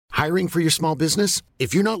Hiring for your small business?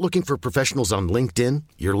 If you're not looking for professionals on LinkedIn,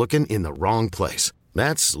 you're looking in the wrong place.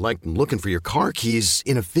 That's like looking for your car keys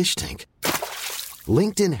in a fish tank.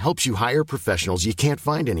 LinkedIn helps you hire professionals you can't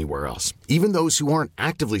find anywhere else, even those who aren't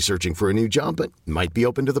actively searching for a new job but might be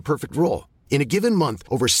open to the perfect role. In a given month,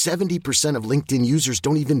 over 70% of LinkedIn users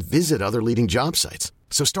don't even visit other leading job sites.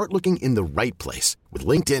 So start looking in the right place. With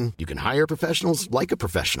LinkedIn, you can hire professionals like a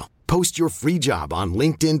professional. Post your free job on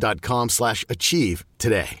linkedin.com/achieve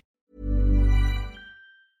today.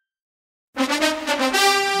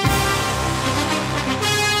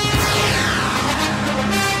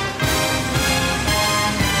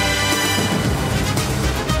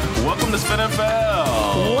 Welcome to Spin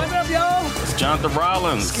NFL. What's up, y'all? It's Jonathan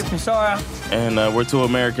Rollins. Skip Misara. And we're two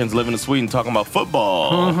Americans living in Sweden talking about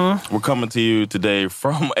football. Mm-hmm. We're coming to you today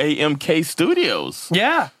from AMK Studios.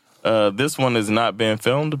 Yeah. This one is not being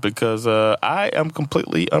filmed because I am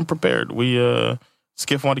completely unprepared.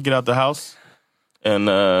 Skip wanted to get out the house, and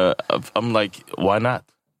I'm like, why not?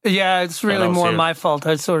 Yeah, it's really more my fault.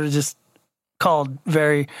 I sort of just called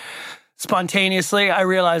very spontaneously. I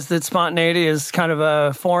realized that spontaneity is kind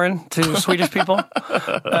of foreign to Swedish people.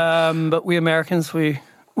 But we Americans, we're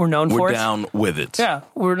known for it. We're down with it. Yeah,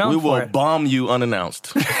 we're known for it. We will bomb you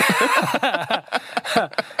unannounced.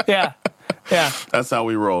 Yeah. Yeah. That's how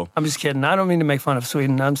we roll. I'm just kidding. I don't mean to make fun of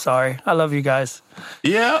Sweden. I'm sorry. I love you guys.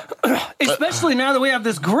 Yeah. Especially now that we have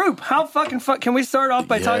this group. How fucking can we start off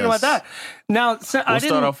by talking about that? Now, we'll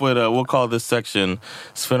start off with, we'll call this section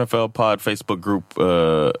SFNFL Pod Facebook group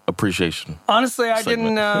appreciation. Honestly, I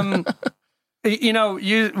segment. didn't,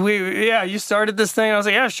 you started this thing. I was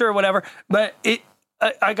like, yeah, sure, whatever. But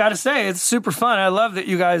I got to say, it's super fun. I love that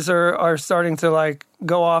you guys are starting to like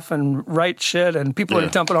go off and write shit, and people are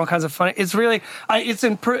dumping all kinds of funny. It's really, I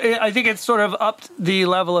think it's sort of upped the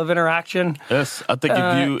level of interaction. Yes, I think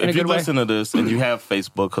if you listen to this and you have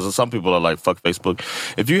Facebook, because some people are like, fuck Facebook.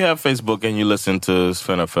 If you have Facebook and you listen to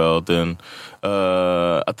SFNFL, then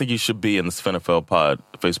I think you should be in the SFNFL Pod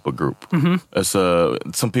Facebook group.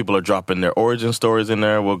 Mm-hmm. Some people are dropping their origin stories in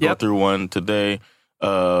there. We'll go through one today.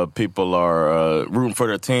 People are rooting for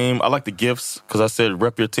their team. I like the gifts because I said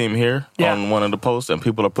rep your team here on one of the posts, and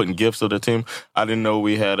people are putting gifts of their team. I didn't know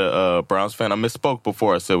we had a Browns fan. I misspoke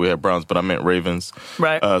before I said we had Browns, but I meant Ravens.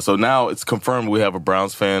 Right. So now it's confirmed we have a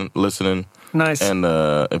Browns fan listening. Nice. And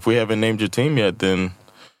if we haven't named your team yet, then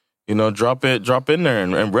drop in there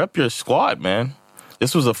and rep your squad, man.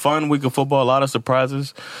 This was a fun week of football. A lot of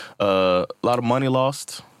surprises. A lot of money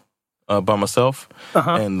lost. By myself,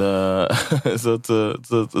 and so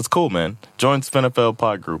it's cool, man. Join SFNFL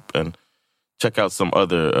Pod group and check out some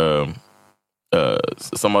other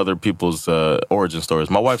people's origin stories.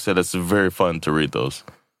 My wife said it's very fun to read those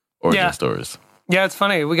origin stories. Yeah, it's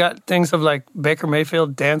funny. We got things of like Baker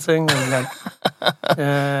Mayfield dancing, and we got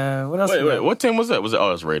what else? Wait, what team was that? Was it?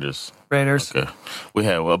 Oh, it's Raiders. Raiders. Okay, we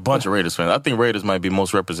had a bunch of Raiders fans. I think Raiders might be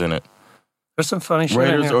most represented. There's some funny shit.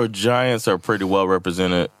 Raiders or Giants are pretty well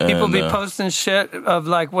represented. People be posting shit of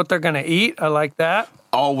like what they're gonna eat. I like that.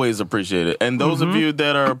 Always appreciate it. And those of you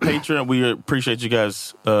that are Patreon, we appreciate you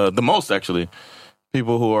guys the most, actually.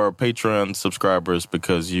 People who are Patreon subscribers,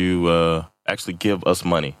 because you actually give us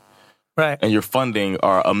money. Right. And you're funding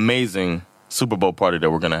our amazing Super Bowl party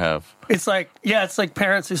that we're gonna have. It's like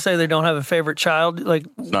parents who say they don't have a favorite child. Like,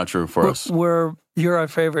 it's not true for us. You're our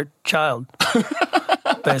favorite child.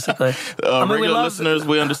 Basically. Regular listeners,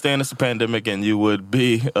 we understand it's a pandemic and you would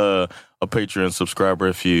be a Patreon subscriber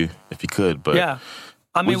if you could, but yeah.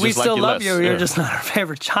 I mean, we still love you. You're just not our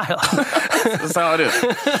favorite child. That's how it is.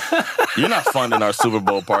 You're not funding our Super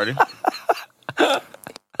Bowl party.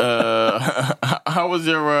 How was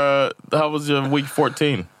your week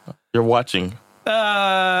 14? You're watching.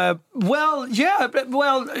 Yeah,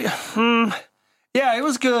 it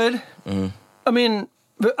was good. Mm-hmm. I mean,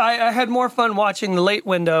 I had more fun watching the late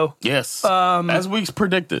window. Yes, as we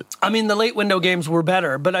predicted. I mean, the late window games were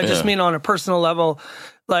better, but I just mean on a personal level,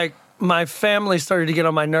 like my family started to get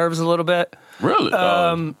on my nerves a little bit. Really?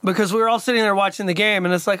 Because we were all sitting there watching the game,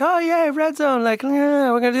 and it's like, oh, yeah, red zone, like,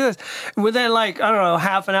 yeah, we're going to do this. But then, like, I don't know,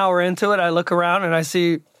 half an hour into it, I look around, and I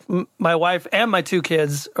see my wife and my two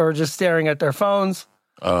kids are just staring at their phones.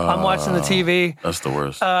 I'm watching the TV. That's the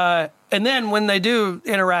worst. And then when they do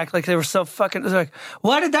interact, like they were so fucking, it's like,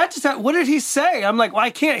 why did that just happen? What did he say? I'm like, well, I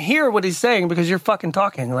can't hear what he's saying because you're fucking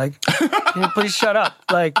talking. Like, can you please shut up?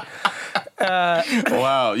 Like,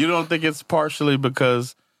 wow. You don't think it's partially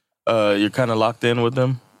because you're kind of locked in with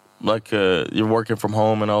them? Like you're working from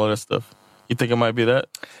home and all of that stuff? You think it might be that?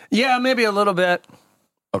 Yeah, maybe a little bit.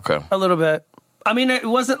 Okay. A little bit. I mean, it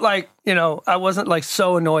wasn't like, I wasn't like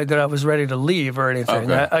so annoyed that I was ready to leave or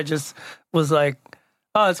anything. Okay. I just was like,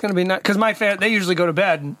 Oh, it's going to be nice. Because they usually go to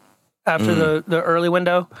bed after the early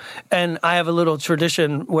window. And I have a little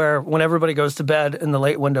tradition where when everybody goes to bed and the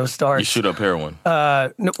late window starts. You shoot up heroin.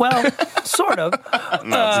 Well, sort of.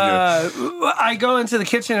 I go into the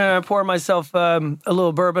kitchen and I pour myself a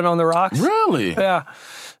little bourbon on the rocks. Really? Yeah.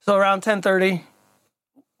 So around 10:30,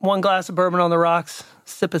 1 glass of bourbon on the rocks.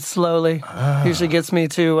 Sip it slowly. Usually gets me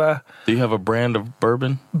to... Do you have a brand of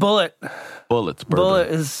bourbon? Bullet. Bullet's bourbon. Bullet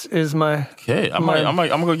is my... Okay, I'm going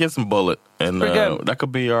to go get some Bullet. And that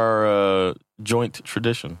could be our joint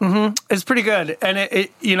tradition. Mm-hmm. It's pretty good. And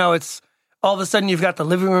it's all of a sudden you've got the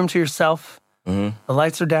living room to yourself. Mm-hmm. The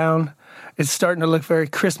lights are down. It's starting to look very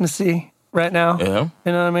Christmassy right now. Yeah.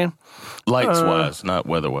 You know what I mean? Lights-wise, not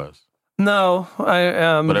weather-wise. No.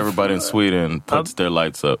 But everybody in Sweden puts their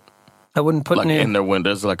lights up. I wouldn't put any... in their window.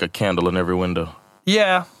 There's like a candle in every window.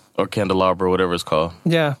 Yeah. Or candelabra, whatever it's called.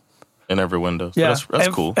 Yeah. In every window. So yeah. That's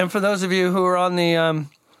cool. And for those of you who are on the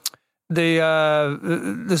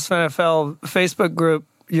Sven FL Facebook group,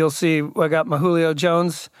 you'll see I got my Julio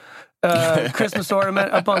Jones Christmas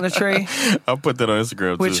ornament up on the tree. I'll put that on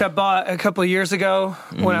Instagram too. Which I bought a couple of years ago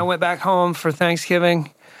when I went back home for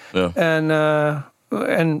Thanksgiving. Yeah.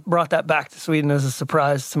 And brought that back to Sweden as a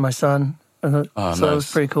surprise to my son. So nice. It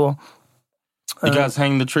was pretty cool. You guys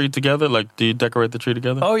hang the tree together? Like, do you decorate the tree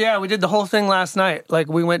together? Oh, yeah. We did the whole thing last night. Like,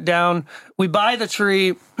 we went down. We buy the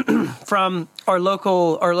tree from our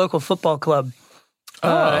local football club,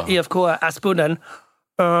 IFK Aspudden.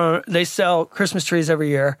 They sell Christmas trees every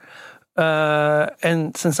year.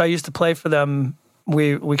 And since I used to play for them,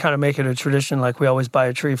 we kind of make it a tradition. Like, we always buy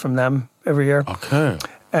a tree from them every year. Okay.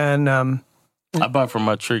 And I buy from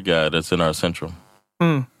my tree guy that's in our central.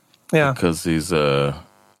 Yeah. Because he's...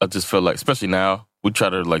 I just feel like, especially now, we try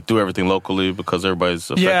to like do everything locally because everybody's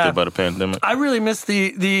affected by the pandemic. I really miss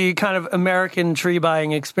the kind of American tree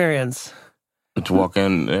buying experience. To walk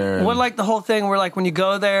in there. What, like the whole thing where like when you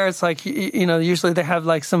go there, it's like, usually they have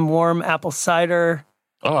like some warm apple cider.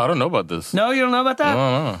 Oh, I don't know about this. No, you don't know about that?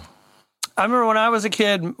 No. I remember when I was a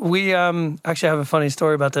kid, we actually have a funny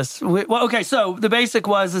story about this. So the basic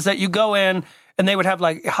is that you go in and they would have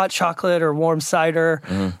like hot chocolate or warm cider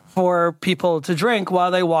for people to drink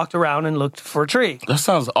while they walked around and looked for a tree. That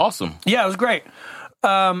sounds awesome. Yeah, it was great.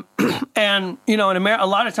 And, in America, a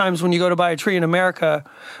lot of times when you go to buy a tree in America,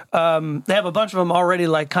 they have a bunch of them already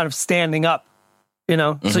like kind of standing up,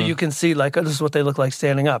 so you can see like, this is what they look like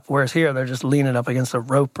standing up. Whereas here, they're just leaning up against a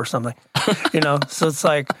rope or something, So it's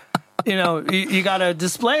like, you got to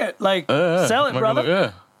display it, like sell it,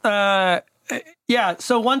 brother. Yeah.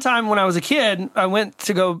 So one time when I was a kid, I went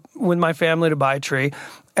to go with my family to buy a tree.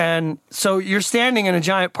 And so you're standing in a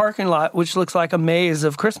giant parking lot, which looks like a maze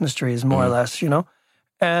of Christmas trees, more or less,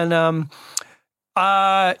 And,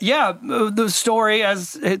 the story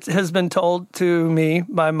as it has been told to me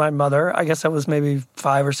by my mother, I guess I was maybe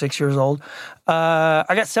 5 or 6 years old. I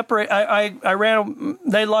got separated. I ran,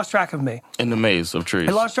 they lost track of me. In the maze of trees.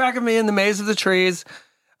 They lost track of me in the maze of the trees.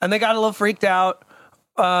 And they got a little freaked out.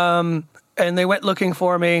 And they went looking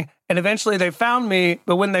for me, and eventually they found me.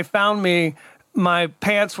 But when they found me, my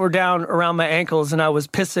pants were down around my ankles, and I was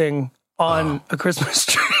pissing on a Christmas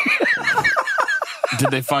tree.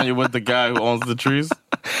 Did they find you with the guy who owns the trees?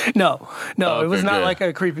 No, okay, it was not like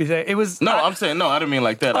a creepy thing. It was. No, I'm saying no. I didn't mean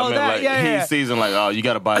like that. I meant he sees and like, oh, you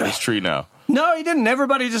got to buy this tree now. No, he didn't.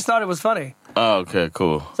 Everybody just thought it was funny. Oh, okay,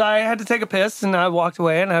 cool. So I had to take a piss, and I walked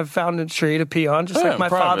away, and I found a tree to pee on, just like my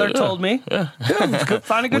father told me. Yeah.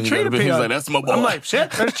 Find a good tree to pee on. He's like, that's my boy. I'm like,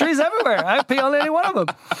 shit, there's trees everywhere. I pee on any one of them.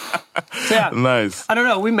 So, yeah. Nice. I don't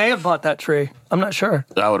know. We may have bought that tree. I'm not sure.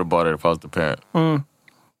 I would have bought it if I was the parent.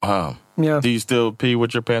 Wow. Yeah. Do you still pee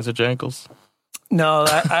with your pants at your ankles? No,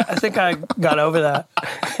 I think I got over that.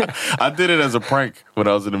 I did it as a prank when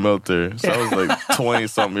I was in the military. So I was like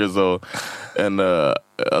 20-something years old. And I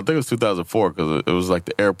think it was 2004 because it was like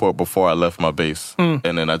the airport before I left my base. And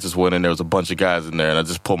then I just went in, there was a bunch of guys in there, and I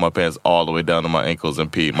just pulled my pants all the way down to my ankles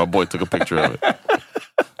and peed. My boy took a picture of it.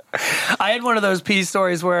 I had one of those pee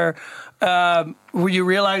stories where you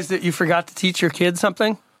realized that you forgot to teach your kids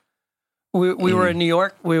something. We were in New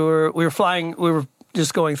York. We were flying. We were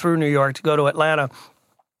just going through New York to go to Atlanta.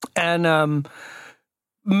 And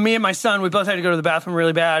me and my son, we both had to go to the bathroom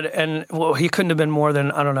really bad. And he couldn't have been more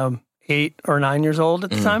than, 8 or 9 years old at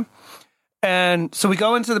the time. And so we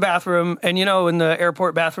go into the bathroom, and in the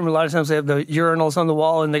airport bathroom, a lot of times they have the urinals on the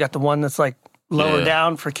wall, and they got the one that's like lower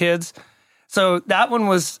down for kids. So that one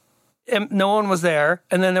no one was there.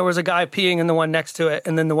 And then there was a guy peeing in the one next to it,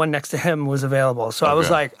 and then the one next to him was available. So I was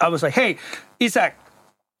like, hey, Isak,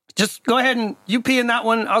 just go ahead and you pee in that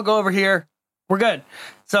one. I'll go over here. We're good.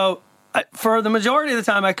 So for the majority of the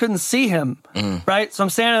time, I couldn't see him, right? So I'm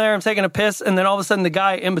standing there, I'm taking a piss, and then all of a sudden the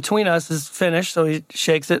guy in between us is finished, so he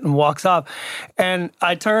shakes it and walks off. And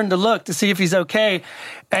I turn to look to see if he's okay,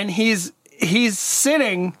 and he's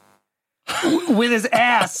sitting with his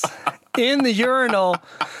ass in the urinal,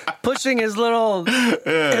 pushing his little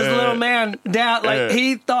man down. Like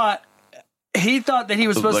he thought that he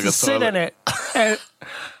was supposed like to sit in it. And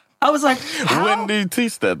I was like, when do you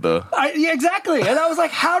teach that, though? Yeah, exactly. And I was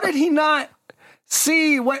like, how did he not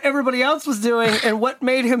see what everybody else was doing and what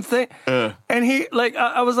made him think? And he, like,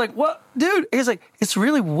 I was like, what? Dude, he's like, it's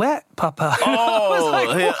really wet, Papa. Oh,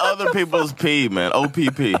 like, other people's pee, man.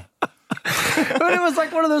 OPP. But it was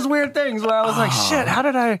like one of those weird things where I was like, shit, how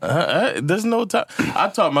did I? There's no time. I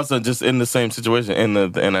taught my son just in the same situation. And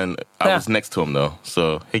I was next to him, though.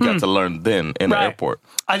 So he got to learn then in the airport.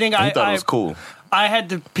 I think he thought it was cool. I had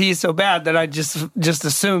to pee so bad that I just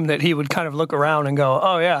assumed that he would kind of look around and go,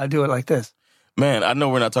 oh, yeah, I do it like this. Man, I know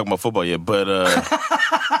we're not talking about football yet, but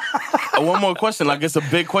one more question. Like, it's a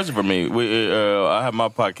big question for me. I have my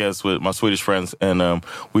podcast with my Swedish friends, and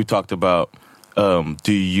we talked about,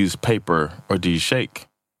 do you use paper or do you shake?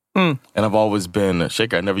 And I've always been a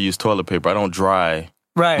shaker. I never use toilet paper. I don't dry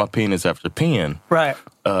my penis after peeing. Right.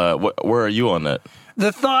 Where are you on that?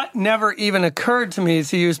 The thought never even occurred to me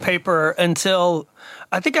to use paper until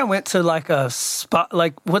I think I went to like a spot,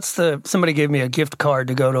 like somebody gave me a gift card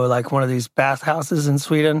to go to like one of these bathhouses in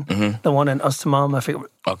Sweden, the one in Östermalm, I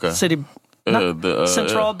forget, city,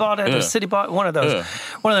 Central bought it, or City bought one of those,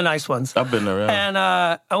 one of the nice ones. I've been there, And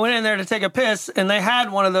I went in there to take a piss, and they had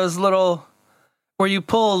one of those little, where you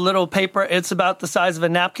pull a little paper, it's about the size of a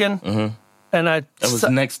napkin, and it was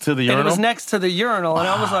next to the urinal? And it was next to the urinal, and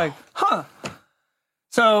I was like, huh.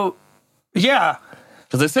 So, yeah.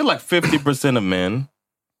 Because they say like 50% of men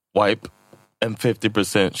wipe and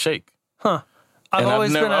 50% shake. Huh. I've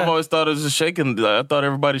always thought it was just shaking. I thought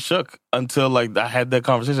everybody shook until like I had that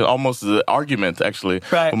conversation, almost an argument actually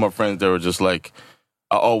with my friends. They were just like,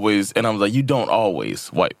 I was like, you don't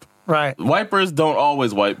always wipe. Right. Wipers don't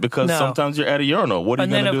always wipe because sometimes you're at a urinal. What are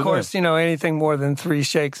you going to do? And then, of course, anything more than 3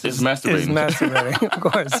 shakes is masturbating. Of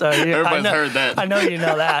course. So, everybody's heard that. I know you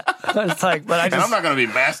know that. It's like, but I'm not going to be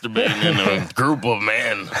masturbating in a group of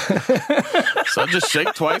men. So I just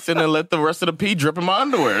shake twice and then let the rest of the pee drip in my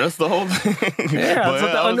underwear. That's the whole thing. Yeah, that's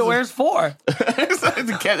what the underwear's for.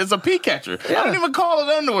 It's a pee catcher. Yeah. I don't even call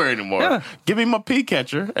it underwear anymore. Yeah. Give me my pee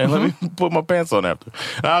catcher and let me put my pants on after.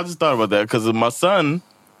 And I just thought about that because my son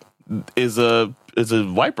is a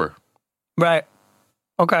wiper. Right.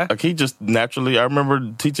 Okay. Like he just naturally, I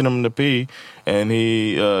remember teaching him to pee, and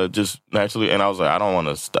he just naturally, and I was like, I don't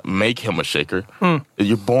want to make him a shaker.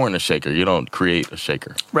 You're born a shaker. You don't create a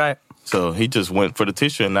shaker. Right. So he just went for the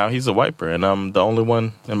tissue, and now he's a wiper, and I'm the only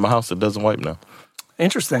one in my house that doesn't wipe now.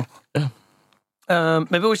 Interesting. Yeah.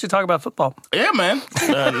 Maybe we should talk about football. Yeah, man.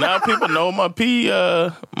 Now people know my pee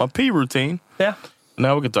routine. Yeah.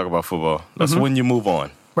 Now we can talk about football. That's when you move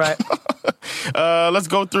on. Right. Let's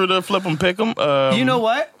go through the flip 'em, pick 'em. You know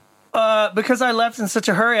what? Because I left in such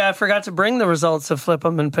a hurry, I forgot to bring the results of flip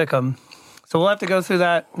 'em and pick 'em. So we'll have to go through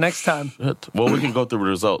that next time. Well, we can go through the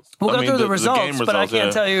results. We'll go through the results, but I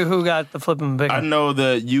can't tell you who got the flip 'em and pick 'em. I know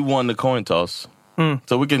that you won the coin toss,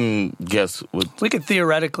 so we can guess. We could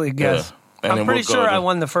theoretically guess. Yeah. I'm pretty sure I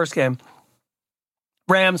won the first game.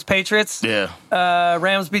 Rams, Patriots. Yeah.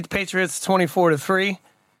 Rams beat the Patriots 24-3.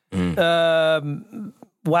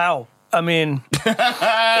 Wow. I mean,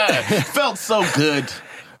 felt so good.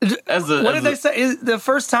 What did they say? Is the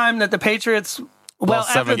first time that the Patriots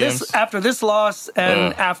after this loss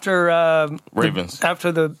and after Ravens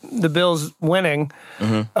after the Bills winning,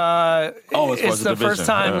 it's the first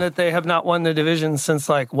time that they have not won the division since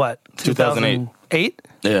like what 2008?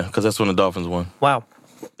 Yeah, because that's when the Dolphins won. Wow,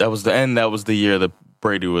 that was the year that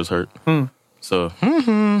Brady was hurt. So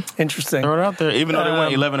interesting. Throw it out there, even though they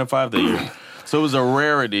went 11-5 that year. So it was a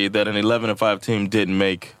rarity that an 11-5 team didn't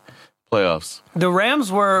make playoffs. The Rams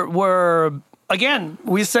were again,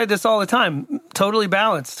 we say this all the time, totally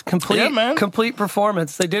balanced, complete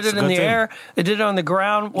performance. They did it in the air, they did it on the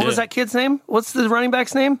ground. What was that kid's name? What's the running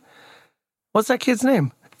back's name? What's that kid's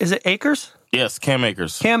name? Is it Akers? Yes, Cam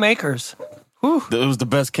Akers. Cam Akers. Whew. It was the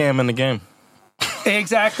best Cam in the game.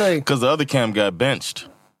 Exactly. Because the other Cam got benched.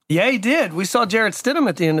 Yeah, he did. We saw Jarrett Stidham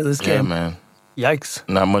at the end of this game. Yeah, man. Yikes.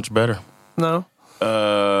 Not much better. No.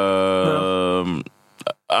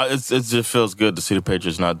 It just feels good to see the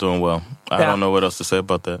Patriots not doing well. I don't know what else to say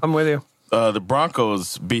about that. I'm with you. The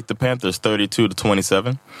Broncos beat the Panthers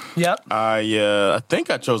 32-27. Yep. I think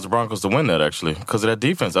I chose the Broncos to win that, actually, because of that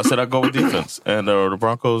defense. I said I'd go with defense. And the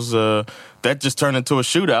Broncos, that just turned into a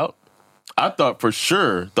shootout. I thought for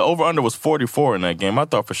sure the over-under was 44 in that game. I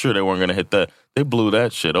thought for sure they weren't going to hit that. They blew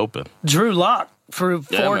that shit open. Drew Lock threw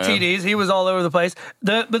 4 TDs. He was all over the place.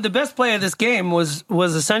 But the best play of this game was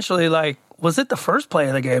essentially like, was it the first play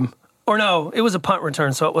of the game? Or no, it was a punt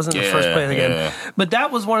return, so it wasn't the first play of the game. But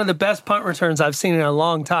that was one of the best punt returns I've seen in a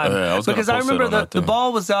long time. Because I remember the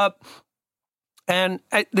ball was up, and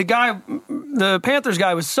the Panthers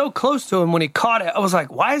guy was so close to him when he caught it. I was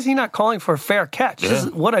like, why is he not calling for a fair catch?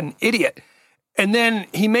 What an idiot. And then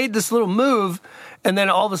he made this little move, and then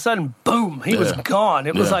all of a sudden, boom, he was gone.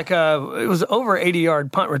 It was like it was over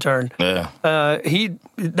 80-yard punt return.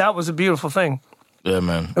 That was a beautiful thing. Yeah,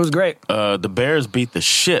 man. It was great. The Bears beat the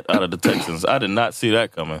shit out of the Texans. I did not see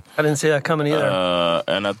that coming. I didn't see that coming either.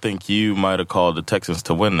 And I think you might have called the Texans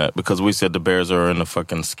to win that because we said the Bears are in the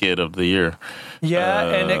fucking skid of the year. Yeah,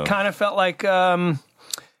 and it kind of felt like the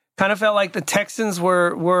Texans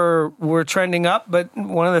were trending up. But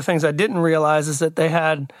one of the things I didn't realize is that they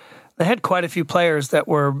had quite a few players that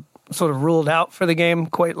were sort of ruled out for the game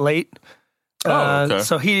quite late. Okay.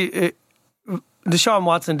 So Deshaun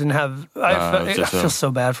Watson didn't have. I feel so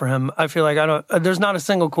bad for him. I feel like there's not a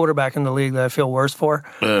single quarterback in the league that I feel worse for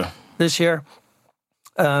this year.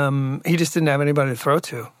 He just didn't have anybody to throw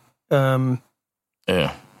to. And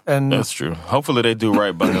that's true. Hopefully they do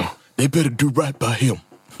right by him. They better do right by him.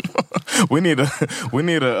 we need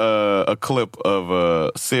a clip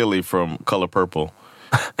of Sealy from Color Purple.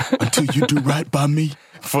 Until you do right by me.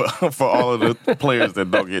 For all of the players that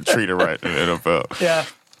don't get treated right in the NFL. Yeah,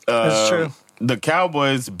 that's true. The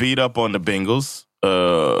Cowboys beat up on the Bengals.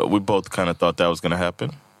 We both kind of thought that was going to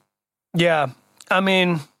happen. Yeah, I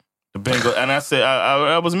mean... The Bengals, and I said,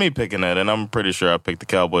 I was me picking that, and I'm pretty sure I picked the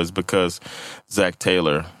Cowboys because Zach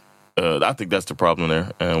Taylor, I think that's the problem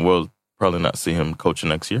there, and we'll probably not see him coaching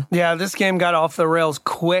next year. Yeah, this game got off the rails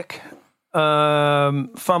quick.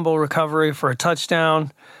 Fumble recovery for a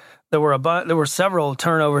touchdown. There were several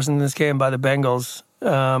turnovers in this game by the Bengals.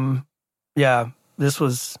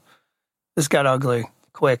 This got ugly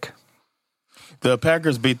quick. The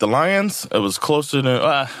Packers beat the Lions. It was closer than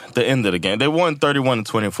the end of the game. They won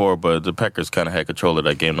 31-24, but the Packers kind of had control of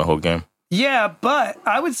that game the whole game. Yeah, but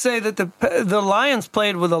I would say that the Lions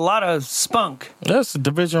played with a lot of spunk. That's a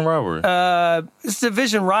division rivalry. It's a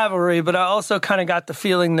division rivalry, but I also kind of got the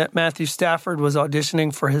feeling that Matthew Stafford was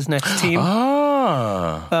auditioning for his next team.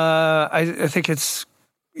 I think it's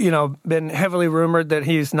been heavily rumored that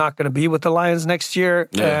he's not going to be with the Lions next year,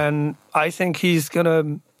 and I think he's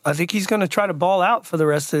gonna try to ball out for the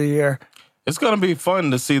rest of the year. It's going to be fun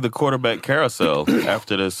to see the quarterback carousel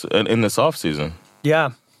after this in this offseason.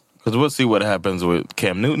 Yeah. Because we'll see what happens with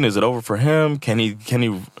Cam Newton. Is it over for him? Can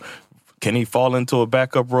he fall into a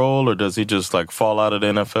backup role, or does he just like fall out of the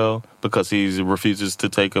NFL because he refuses to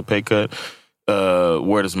take a pay cut?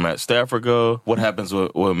 Where does Matt Stafford go? What happens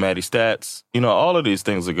with Matty Stats? All of these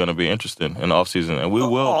things are going to be interesting in the offseason, and we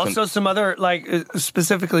will also some other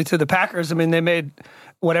specifically to the Packers. I mean, they made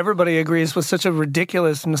what everybody agrees was such a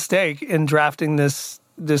ridiculous mistake in drafting this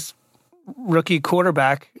rookie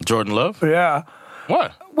quarterback, Jordan Love. Yeah.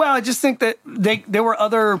 What? Well, I just think that there were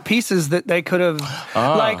other pieces that they could have,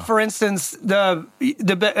 like for instance,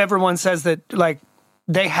 everyone says that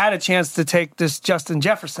they had a chance to take this Justin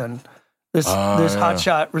Jefferson, this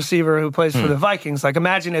hotshot receiver who plays for the Vikings. Like,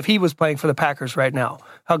 imagine if he was playing for the Packers right now,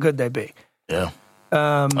 how good they'd be. Yeah.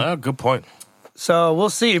 Good point. So we'll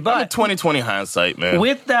see. But 2020 hindsight, man.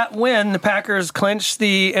 With that win, the Packers clinched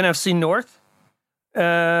the NFC North.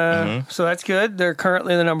 So that's good. They're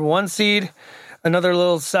currently the number 1 seed. Another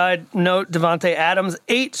little side note, Devontae Adams,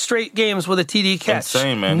 8 straight games with a TD catch.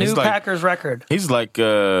 Insane, man. New Packers record. He's like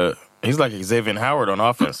Xavier Howard on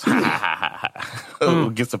offense.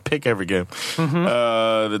 Gets a pick every game.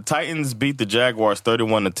 The Titans beat the Jaguars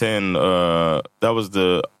 31-10. That was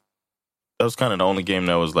kind of the only game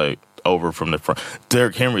that was over from the front.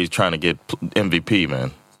 Derrick Henry's trying to get MVP,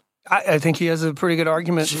 man. I think he has a pretty good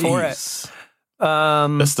argument for it.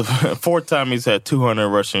 That's the 4th time he's had 200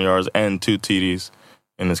 rushing yards and 2 TDs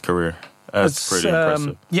in his career. That's pretty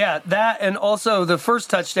impressive. Yeah, that and also the first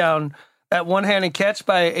touchdown, that one-handed catch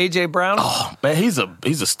by A.J. Brown. Oh, man, he's a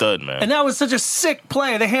stud, man. And that was such a sick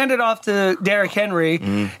play. They hand it off to Derrick Henry.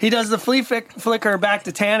 He does the flea flicker back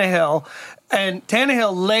to Tannehill, and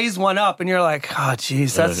Tannehill lays one up, and you're like, oh,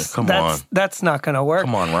 geez, that's not going to work.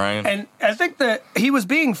 Come on, Ryan. And I think that he was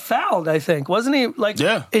being fouled, I think. Wasn't he?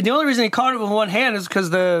 Yeah. And the only reason he caught it with one hand is because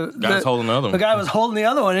the guy was holding the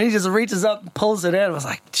other one, and he just reaches up and pulls it in. I was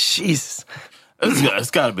like, jeez.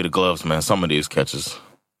 It's got to be the gloves, man, some of these catches.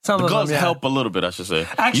 The gloves help a little bit, I should say.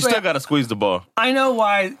 Actually, you still got to squeeze the ball. I know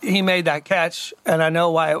why he made that catch, and I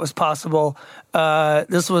know why it was possible.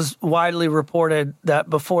 this was widely reported that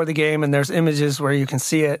before the game, and there's images where you can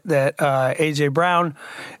see it, that A.J. Brown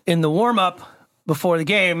in the warm-up before the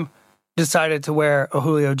game decided to wear a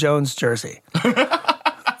Julio Jones jersey.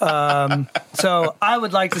 So I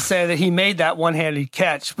would like to say that he made that one-handed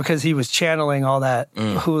catch because he was channeling all that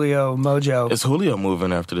Julio mojo. Is Julio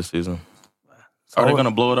moving after the season? Are they going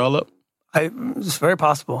to blow it all up? It's very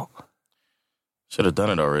possible. Should have done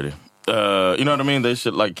it already. You know what I mean? They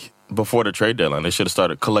should, like, before the trade deadline, they should have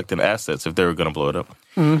started collecting assets if they were going to blow it up.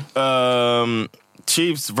 Mm-hmm.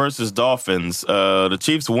 Chiefs versus Dolphins. The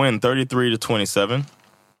Chiefs win 33-27.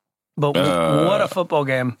 But what a football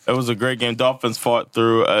game! It was a great game. Dolphins fought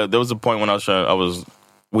through. There was a point when I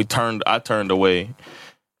turned away,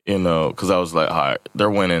 you know, because I was like, all right, they're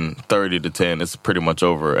winning 30-10. It's pretty much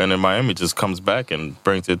over. And then Miami just comes back and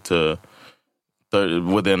brings it to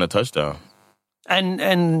within a touchdown. And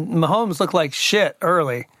Mahomes looked like shit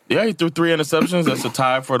early. Yeah, he threw 3 interceptions. That's a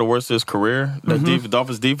tie for the worst of his career. The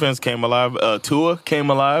Dolphins defense came alive. Tua came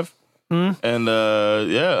alive. And,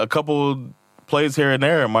 a couple plays here and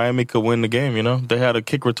there, and Miami could win the game, you know? They had a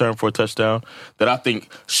kick return for a touchdown that I think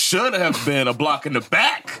should have been a block in the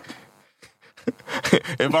back.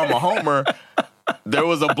 If I'm a homer, there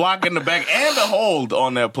was a block in the back and a hold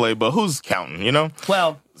on that play, but who's counting, you know?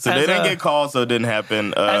 Well, so they didn't get called, so it didn't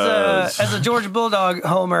happen. As a Georgia Bulldog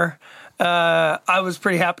homer, I was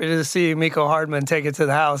pretty happy to see Mecole Hardman take it to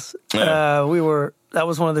the house. Yeah. That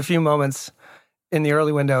was one of the few moments in the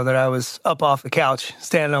early window that I was up off the couch,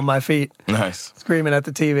 standing on my feet, nice, screaming at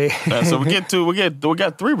the TV. So we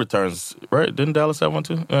got 3 returns, right? Didn't Dallas have one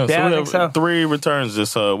too? So we have 3 returns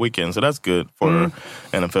this weekend, so that's good for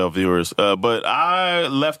NFL viewers. But I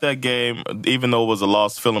left that game, even though it was a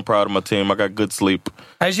loss, feeling proud of my team. I got good sleep,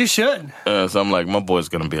 as you should. So I'm like, my boy's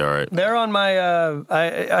gonna be all right. They're on my.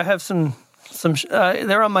 I have some.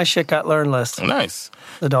 They're on my shit got learned list. Nice.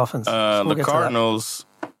 The Dolphins. The Cardinals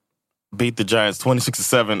beat the Giants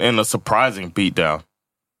 26-7 in a surprising beatdown.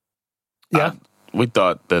 Yeah. We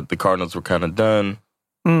thought that the Cardinals were kind of done,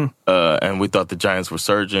 and we thought the Giants were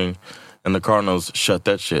surging, and the Cardinals shut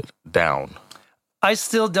that shit down. I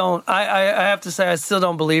still don't. I have to say, I still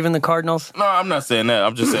don't believe in the Cardinals. No, I'm not saying that.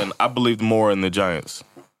 I'm just saying I believed more in the Giants.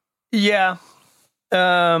 Yeah.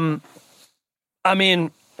 I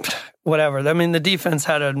mean, whatever. I mean, the defense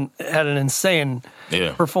had an insane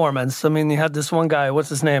performance. I mean, you had this one guy, what's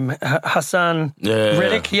his name? Hassan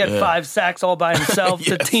Riddick. He had 5 sacks all by himself.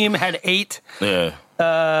 Yes. The team had 8. Yeah.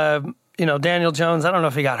 Daniel Jones, I don't know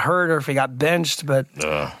if he got hurt or if he got benched, but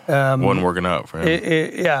wasn't working out for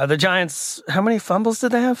him. The Giants, how many fumbles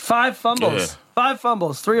did they have? 5 fumbles. Yeah. 5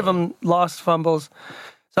 fumbles. 3 of them lost fumbles.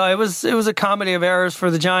 So it was a comedy of errors for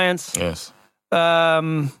the Giants. Yes.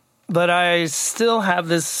 But I still have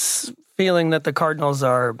this feeling that the Cardinals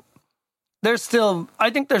I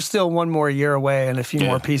think they're still one more year away and a few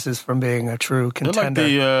more pieces from being a true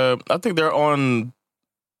contender. I think they're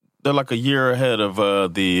like a year ahead of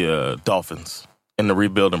the Dolphins in the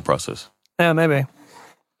rebuilding process. Yeah, maybe.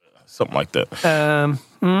 Something like that.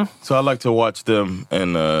 So I like to watch them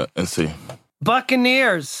and see.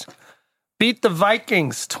 Buccaneers beat the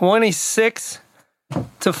Vikings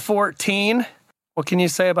 26-14. What can you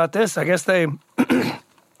say about this? I guess they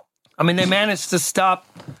managed to stop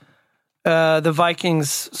the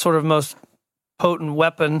Vikings' sort of most potent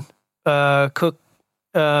weapon, Cook.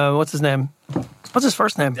 What's his name? What's his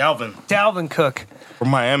first name? Dalvin Cook. From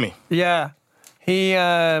Miami. Yeah. He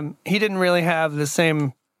didn't really have the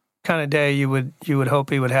same kind of day you would hope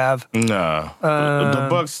he would have. Nah. The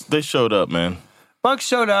Bucs, they showed up, man. Bucs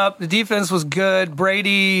showed up. The defense was good.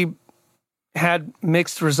 Brady had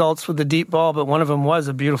mixed results with the deep ball, but one of them was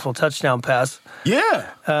a beautiful touchdown pass. Yeah.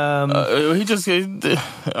 I don't know.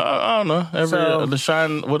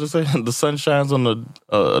 What is it? The sun shines on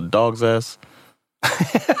a dog's ass.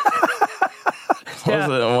 What was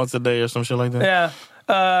it? Once a day or some shit like that? Yeah.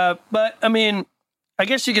 But, I mean, I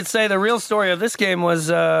guess you could say the real story of this game was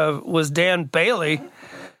Dan Bailey. He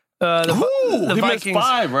Vikings, missed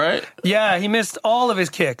 5, right? Yeah, he missed all of his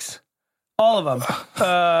kicks. All of them.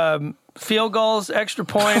 Field goals, extra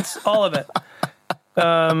points, all of it.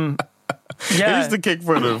 He used to kick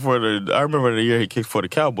for the. I remember the year he kicked for the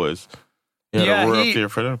Cowboys. He had a rough year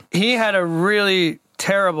for them. He had a really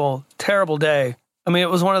terrible, terrible day. I mean, it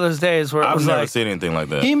was one of those days where I've never seen anything like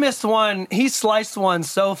that. He missed one. He sliced one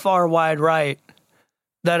so far wide right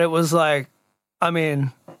that it was like, I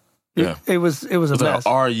mean, it was a mess.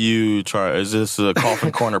 Are you trying? Is this a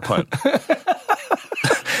coffin corner punt?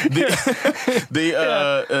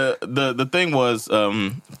 The thing was,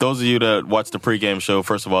 those of you that watch the pregame show,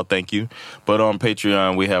 first of all, thank you. But on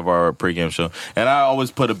Patreon, we have our pregame show. And I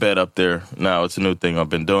always put a bet up there. Now, it's a new thing I've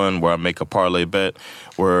been doing where I make a parlay bet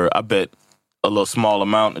where I bet a little small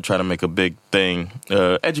amount and try to make a big thing,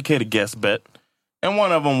 educated guess bet. And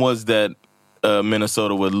one of them was that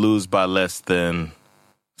Minnesota would lose by less than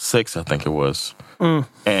 6, I think it was.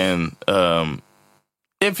 And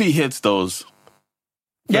if he hits those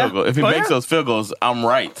field goals, if he makes those field goals, I'm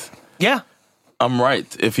right. Yeah. I'm right.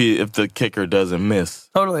 If the kicker doesn't miss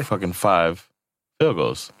fucking 5 field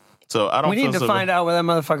goals. So I don't We need to find out where that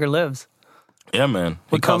motherfucker lives. Yeah, man.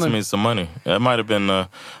 He cost me some money. It might have been, I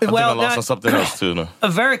think I lost on something else, too. No? A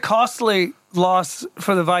very costly loss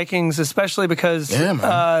for the Vikings, especially because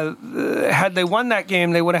had they won that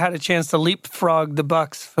game, they would have had a chance to leapfrog the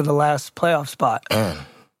Bucs for the last playoff spot.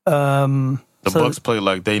 The Bucs played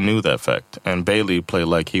like they knew that fact, and Bailey played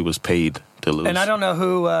like he was paid to lose. And I don't know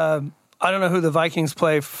who the Vikings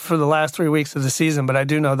play for the last 3 weeks of the season, but I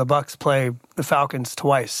do know the Bucs play the Falcons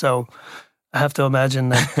twice, so I have to imagine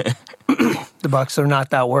that the Bucs are not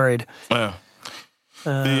that worried.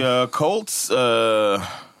 The Colts,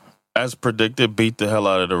 as predicted, beat the hell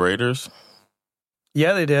out of the Raiders.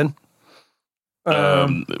 Yeah, they did.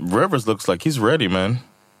 Rivers looks like he's ready, man.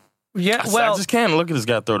 Yeah, I just can't look at this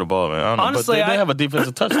guy throw the ball, man. I don't know. Honestly, but they have a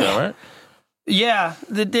defensive touchdown, right? Yeah,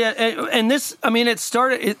 and this, I mean,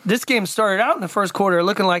 this game started out in the first quarter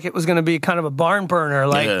looking like it was going to be kind of a barn burner,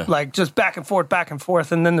 like just back and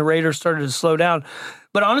forth, and then the Raiders started to slow down.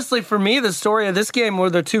 But honestly, for me, the story of this game were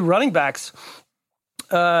the 2 running backs,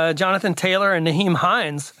 Jonathan Taylor and Nyheim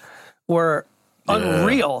Hines, were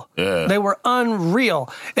unreal. Yeah. They were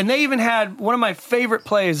unreal, and they even had one of my favorite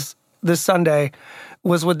plays this Sunday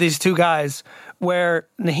was with these 2 guys where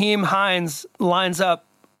Nyheim Hines lines up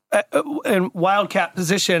in wildcat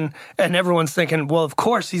position, and everyone's thinking, well, of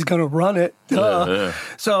course he's going to run it.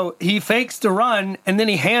 So he fakes the run, and then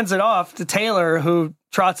he hands it off to Taylor, who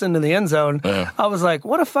trots into the end zone. I was like,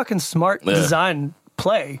 what a fucking smart design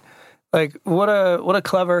play. Like, what a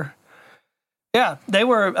clever... Yeah, they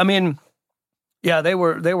were, I mean... Yeah, they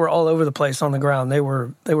were all over the place on the ground. They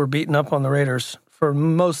were beating up on the Raiders for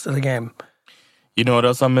most of the game. You know what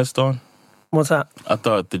else I missed on? What's that? I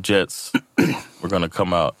thought the Jets were going to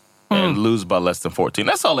come out and lose by less than 14.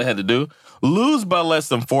 That's all they had to do. Lose by less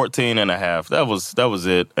than 14 and a half. That was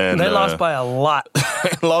it. And they lost by a lot.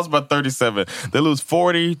 Lost by 37. They lose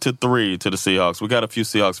 40-3 to the Seahawks. We got a few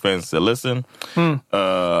Seahawks fans that listen. And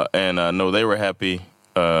I know they were happy.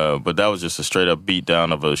 But that was just a straight up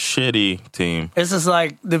beatdown of a shitty team. This is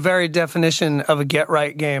like the very definition of a get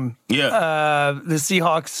right game. Yeah. The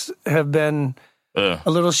Seahawks have been a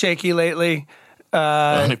little shaky lately.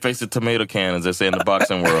 They face a tomato can, as they say in the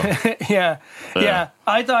boxing world. Yeah.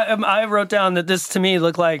 I thought I wrote down that this to me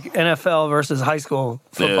looked like NFL versus high school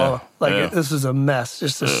football. This was a mess,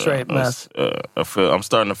 just a straight mess. I'm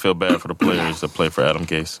starting to feel bad for the players that play for Adam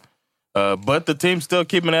Gase. But the team's still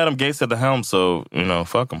keeping Adam Gase at the helm, so,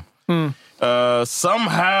 fuck him.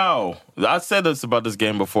 Somehow, I said this about this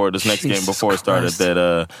game before, this next game before it started,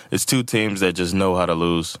 that it's 2 teams that just know how to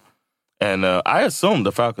lose. And I assumed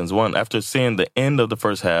the Falcons won after seeing the end of the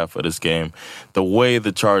first half of this game, the way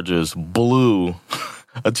the Chargers blew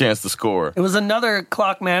a chance to score. It was another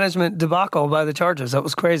clock management debacle by the Chargers. That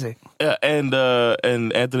was crazy. Yeah, and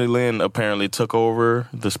Anthony Lynn apparently took over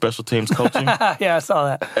the special teams coaching. Yeah, I saw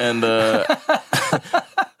that. And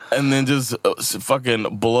and then just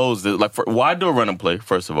fucking blows it. Like, why do a run and play,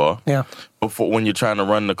 first of all? Yeah. Before, when you're trying to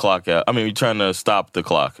run the clock out. I mean, you're trying to stop the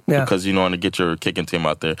clock because you want to get your kicking team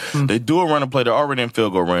out there. They do a run and play. They're already in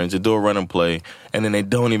field goal range. They do a run and play, and then they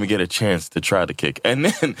don't even get a chance to try to kick. And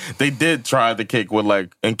then they did try the kick with,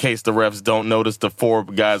 like, in case the refs don't notice the 4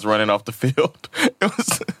 guys running off the field.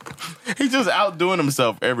 He's just outdoing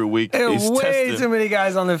himself every week. He's way too many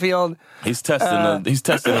guys on the field. He's testing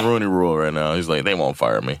the Rooney Rule right now. He's like, they won't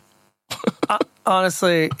fire me.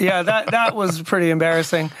 Honestly, yeah, that was pretty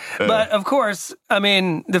embarrassing. But of course, I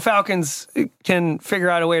mean, the Falcons can figure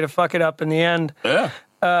out a way to fuck it up in the end. Yeah.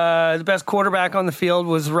 The best quarterback on the field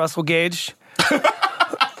was Russell Gage.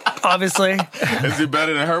 Obviously. Is he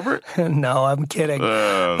better than Herbert? No, I'm kidding.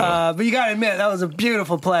 But you got to admit, that was a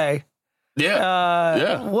beautiful play.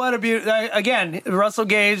 Yeah. What a beautiful... Again, Russell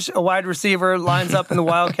Gage, a wide receiver, lines up in the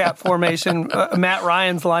Wildcat formation. Matt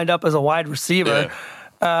Ryan's lined up as a wide receiver.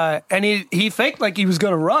 Yeah. And he faked like he was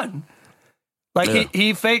going to run. Like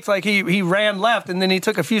he faked like he ran left, and then he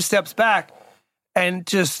took a few steps back and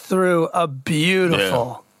just threw a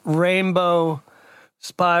beautiful rainbow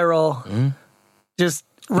spiral. Just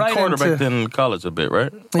right quarterback into in college a bit,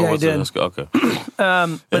 right? Yeah, he did. Okay.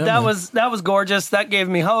 But that was gorgeous. That gave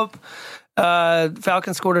me hope.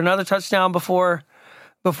 Falcons scored another touchdown before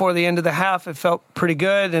the end of the half. It felt pretty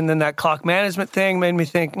good, and then that clock management thing made me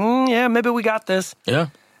think, yeah, maybe we got this. Yeah.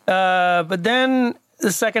 But then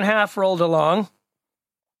the second half rolled along,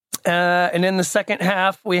 and in the second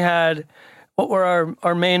half we had. What were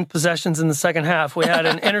our main possessions in the second half? We had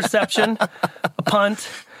an interception, a punt,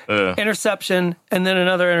 interception, and then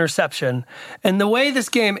another interception. And the way this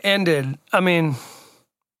game ended, I mean,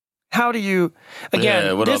 how do you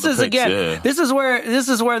this is where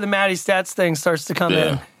the Matty Stats thing starts to come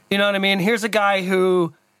in. You know what I mean? Here's a guy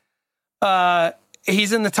who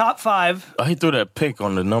he's in the top 5. Oh, he threw that pick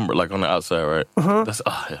on the number, like on the outside, right? Uh-huh. That's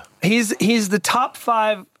He's the top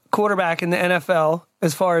 5 quarterback in the NFL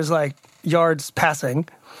as far as like yards passing.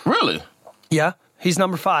 Really? Yeah, he's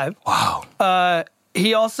number 5. Wow.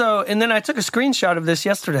 He also, and then I took a screenshot of this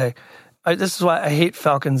yesterday. This is why I hate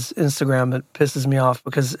Falcons Instagram. It pisses me off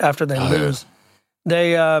because after they lose,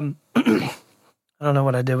 they, I don't know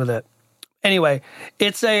what I did with it. Anyway,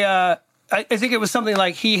 it's I think it was something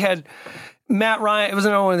like he had, Matt Ryan, it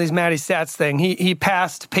wasn't one of these Matty Stats thing. He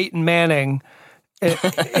passed Peyton Manning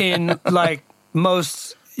in like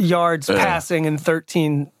most yards passing in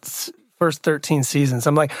first 13 seasons.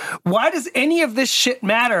 I'm like, why does any of this shit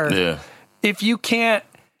matter if you can't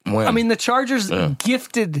win? I mean, the Chargers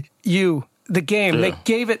gifted you the game. They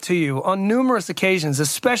gave it to you on numerous occasions,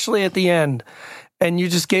 especially at the end, and you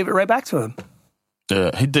just gave it right back to him.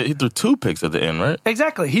 Yeah, he did. He threw 2 picks at the end, right?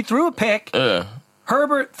 Exactly. He threw a pick. Yeah.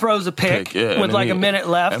 Herbert throws a pick with like a minute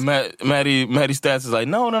left. And Matty Stats is like,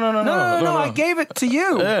 no, I gave it to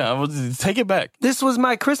you. Yeah, take it back. This was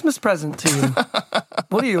my Christmas present to you.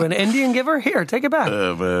 What are you, an Indian giver? Here, take it back.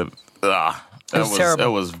 Yeah, man. That was terrible.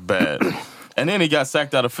 That was bad. And then he got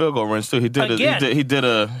sacked out of field goal range too. He did a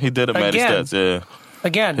Matty Stats. Yeah.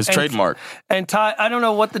 Again, his trademark. And Todd, I don't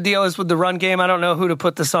know what the deal is with the run game. I don't know who to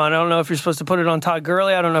put this on. I don't know if you're supposed to put it on Todd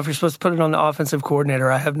Gurley. I don't know if you're supposed to put it on the offensive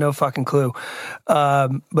coordinator. I have no fucking clue.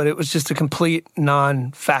 But it was just a complete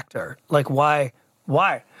non-factor. Like, why?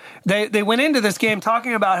 They went into this game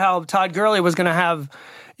talking about how Todd Gurley was going to have,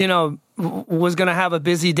 a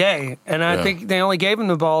busy day. And I think they only gave him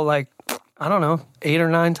the ball like, I don't know, 8 or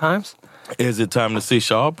 9 times. Is it time to see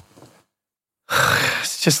Schaub?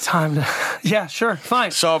 It's just time to... Yeah, sure, fine.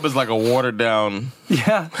 Schaub is like a watered-down...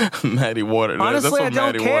 Yeah. Matty Water. Honestly, I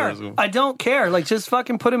don't care. I don't care. Like, just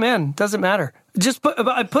fucking put him in. Doesn't matter. Just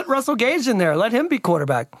put Russell Gage in there. Let him be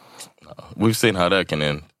quarterback. We've seen how that can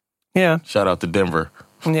end. Yeah. Shout out to Denver.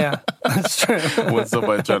 Yeah, that's true. When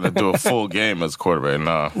somebody trying to do a full game as quarterback,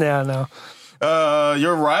 nah. Yeah, no.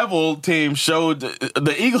 Your rival team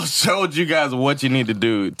the Eagles showed you guys what you need to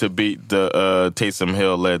do to beat the Taysom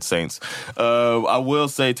Hill-led Saints. I will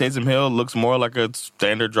say Taysom Hill looks more like a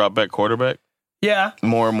standard drop-back quarterback. Yeah.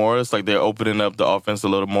 More and more. It's like they're opening up the offense a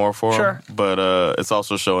little more for him. Sure. But it's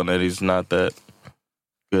also showing that he's not that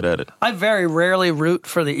good at it. I very rarely root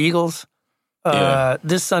for the Eagles.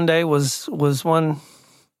 This Sunday was one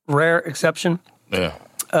rare exception. Yeah.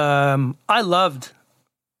 I loved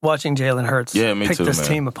watching Jalen Hurts pick this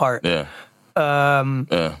team apart. Yeah.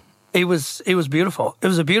 It was beautiful. It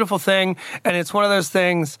was a beautiful thing, and it's one of those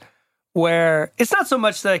things where it's not so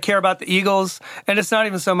much that I care about the Eagles, and it's not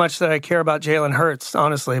even so much that I care about Jalen Hurts,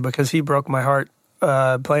 honestly, because he broke my heart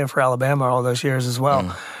playing for Alabama all those years as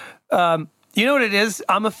well. You know what it is?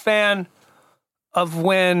 I'm a fan of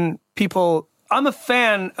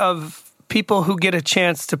people who get a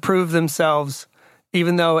chance to prove themselves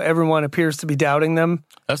even though everyone appears to be doubting them.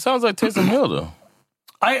 That sounds like Taysom Hill, though.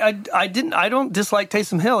 I don't dislike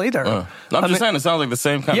Taysom Hill either. I'm just saying it sounds like the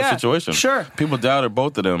same kind of situation. Sure. People doubted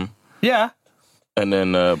both of them. Yeah. And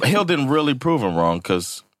then Hill didn't really prove him wrong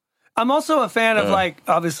because... I'm also a fan of,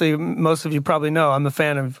 obviously, most of you probably know, I'm a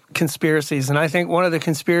fan of conspiracies. And I think one of the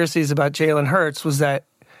conspiracies about Jalen Hurts was that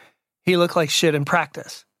he looked like shit in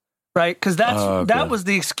practice, right? Because that was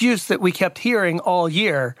the excuse that we kept hearing all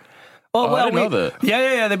year. I didn't know that.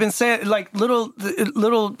 Yeah. They've been saying like little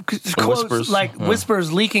quotes, whispers.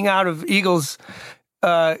 Whispers leaking out of Eagles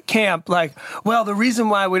camp. Like, well, the reason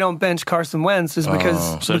why we don't bench Carson Wentz is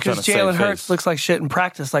because Jalen Hurts looks like shit in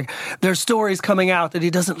practice. Like, there's stories coming out that he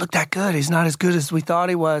doesn't look that good. He's not as good as we thought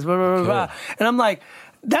he was. Blah, blah, blah, blah. And I'm like,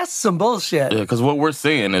 that's some bullshit. Yeah, because what we're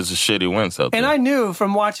seeing is a shitty Wentz out there. And I knew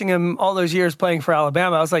from watching him all those years playing for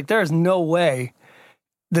Alabama, I was like, there's no way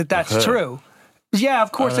that's true. Yeah,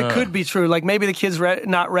 of course it could be true. Like maybe the kid's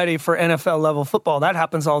not ready for NFL level football. That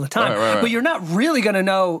happens all the time. Right. But you're not really going to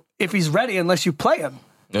know if he's ready unless you play him.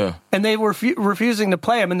 Yeah. And they were refusing to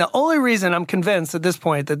play him. And the only reason I'm convinced at this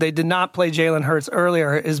point that they did not play Jalen Hurts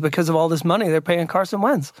earlier is because of all this money they're paying Carson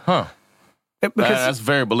Wentz. Huh. That's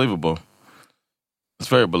very believable. It's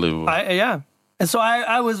very believable. Yeah. And so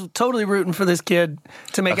I was totally rooting for this kid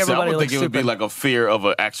to make everybody look stupid. I would think it would be like a fear of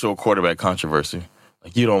an actual quarterback controversy.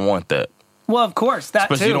 Like, you don't want that. Well, of course, that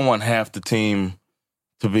Especially you don't want half the team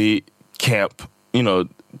to be camp,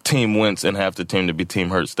 Team Wentz and half the team to be Team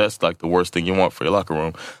Hurts. That's like the worst thing you want for your locker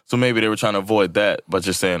room. So maybe they were trying to avoid that, but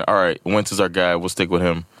just saying, all right, Wentz is our guy, we'll stick with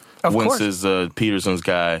him. Wentz is Peterson's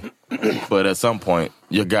guy, but at some point,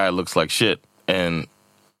 your guy looks like shit. And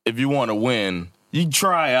if you want to win, you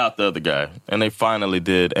try out the other guy. And they finally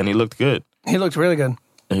did, and he looked good. He looked really good.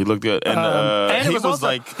 He looked good. And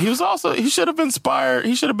he should have been inspired.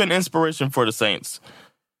 He should have been inspiration for the Saints.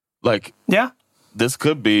 Like, yeah, this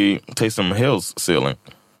could be Taysom Hill's ceiling.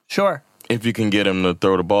 Sure. If you can get him to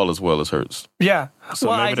throw the ball as well as Hurts. Yeah. So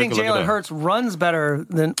well, I think Jalen Hurts runs better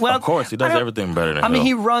than... Well, of course, he does everything better than Hill. I mean,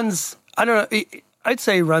 he runs... I don't know. I'd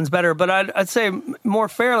say he runs better, but I'd say more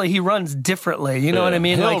fairly, he runs differently. You know what I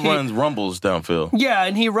mean? Hill runs rumbles downfield. Yeah,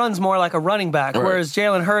 and he runs more like a running back, whereas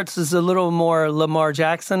Jalen Hurts is a little more Lamar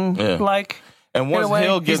Jackson-like. Yeah. And once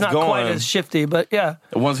Hill gets going... He's not quite as shifty, but yeah.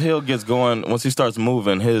 Once Hill gets going, once he starts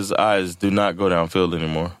moving, his eyes do not go downfield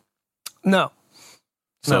anymore. No.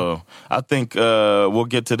 So I think we'll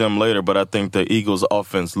get to them later, but I think the Eagles'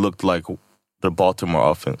 offense looked like the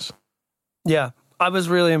Baltimore offense. Yeah, I was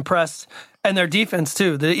really impressed. And their defense,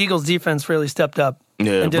 too. The Eagles' defense really stepped up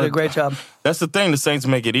and did a great job. That's the thing. The Saints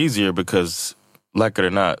make it easier because, like it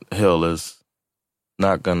or not, Hill is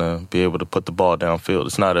not going to be able to put the ball downfield.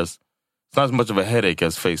 It's not as much of a headache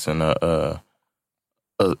as facing a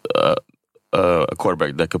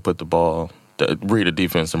quarterback that could put the ball... read a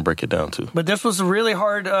defense and break it down too. But this was a really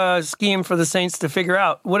hard scheme for the Saints to figure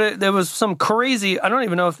out. There was some crazy, I don't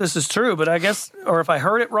even know if this is true, but I guess, or if I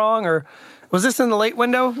heard it wrong, or was this in the late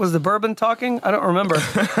window? Was the bourbon talking? I don't remember.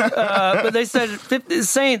 But they said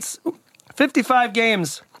Saints, 55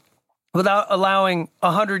 games without allowing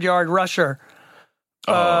a 100-yard rusher.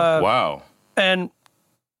 Wow. And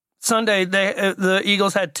Sunday, the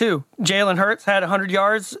Eagles had 2. Jalen Hurts had 100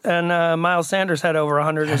 yards, and Miles Sanders had over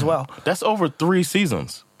 100 as well. That's over 3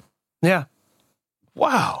 seasons. Yeah.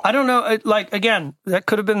 Wow. I don't know. Again, that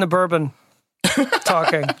could have been the bourbon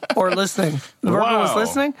talking or listening. The bourbon was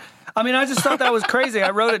listening. I mean, I just thought that was crazy.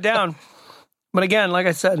 I wrote it down. But again, like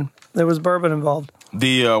I said, there was bourbon involved.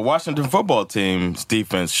 The Washington football team's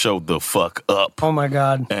defense showed the fuck up. Oh, my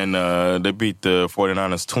God. And they beat the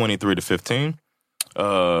 49ers 23-15.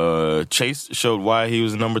 Chase showed why he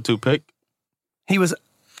was the number 2 pick. He was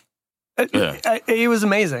he was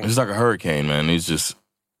amazing. He's like a hurricane, man. He's just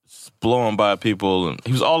blowing by people, and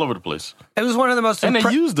he was all over the place. It was one of the most and they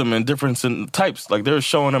used him in different types. Like, they were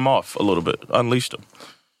showing him off a little bit, unleashed him.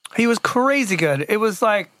 He was crazy good. It was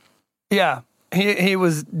like, yeah, he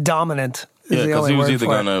was dominant. Yeah, because he was either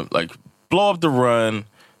gonna like blow up the run,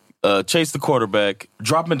 chase the quarterback,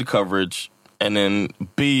 drop into coverage, and then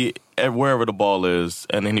be at wherever the ball is,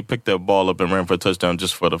 and then he picked that ball up and ran for a touchdown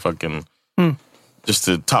just for the fucking, just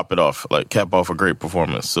to top it off, like cap off a great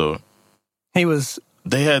performance. So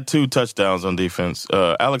they had 2 touchdowns on defense.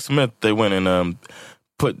 Alex Smith, they went and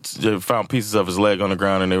found pieces of his leg on the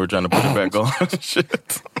ground, and they were trying to put it back on.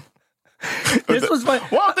 Shit. This was fun.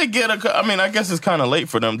 Why don't they get I guess it's kind of late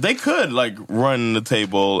for them. They could like run the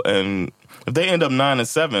table, and if they end up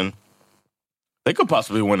 9-7. They could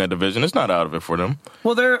possibly win that division. It's not out of it for them.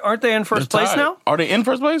 Well, aren't they in first place now? Are they in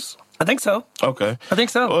first place? I think so. Okay. I think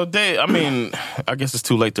so. Well, I guess it's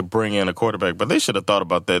too late to bring in a quarterback, but they should have thought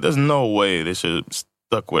about that. There's no way they should have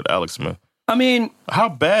stuck with Alex Smith. I mean... How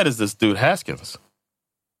bad is this dude, Haskins?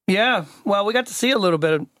 Yeah. Well, we got to see a little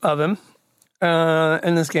bit of him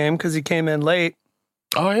in this game because he came in late.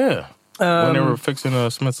 Oh, yeah. When they were fixing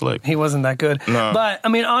Smith's leg. He wasn't that good. No. But, I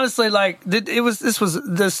mean, honestly, like, this was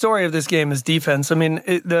the story of this game is defense. I mean,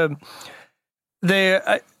 the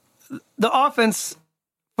offense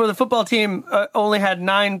for the football team only had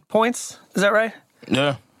 9 points. Is that right?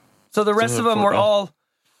 Yeah. So the rest of them were all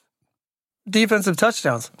defensive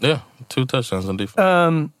touchdowns. Yeah, 2 touchdowns on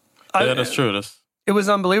defense. That's true. It was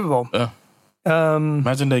unbelievable. Yeah.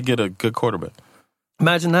 Imagine they get a good quarterback.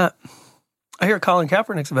 Imagine that. I hear Colin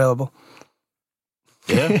Kaepernick's available.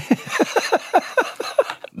 Yeah.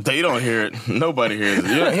 They don't hear it. Nobody hears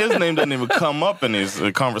it. His name doesn't even come up in these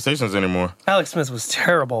conversations anymore. Alex Smith was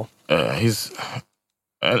terrible. Did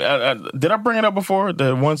I bring it up before?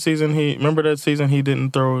 That one season remember that season he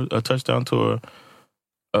didn't throw a touchdown to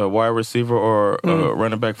a wide receiver or a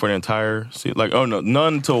running back for the entire season? Like,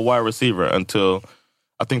 none to a wide receiver until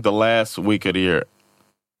I think the last week of the year.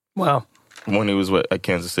 Wow. When he was at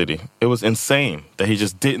Kansas City. It was insane that he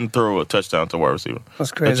just didn't throw a touchdown to wide receiver.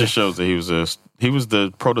 That's crazy. That just shows that he was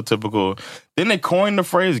the prototypical. Didn't they coin the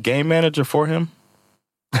phrase game manager for him?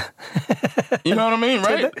 You know what I mean,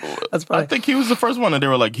 right? That's funny. I think he was the first one that they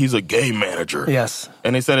were like, he's a game manager. Yes.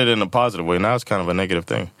 And they said it in a positive way. Now it's kind of a negative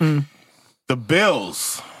thing. The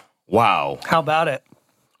Bills. Wow. How about it?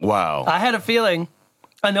 Wow. I had a feeling.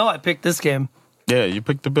 I know I picked this game. Yeah, you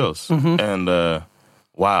picked the Bills. And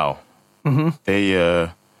wow.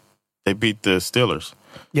 They beat the Steelers.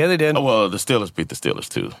 Yeah, they did. Oh, well, the Steelers beat the Steelers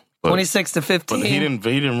too. 26-15. But he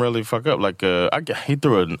didn't really fuck up. Like he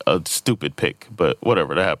threw a stupid pick, but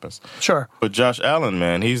whatever, that happens. Sure. But Josh Allen,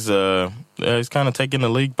 man, he's kind of taking the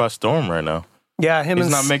league by storm right now. Yeah,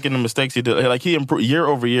 he's not making the mistakes he did. Like he improved year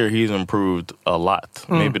over year. He's improved a lot,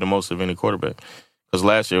 maybe the most of any quarterback. Because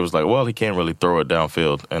last year it was like, well, he can't really throw it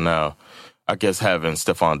downfield, and now I guess having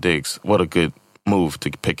Stephon Diggs, what a good move to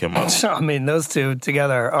pick him up. I mean, those two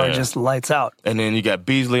together are just lights out. And then you got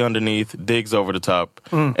Beasley underneath, Diggs over the top,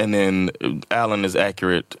 and then Allen is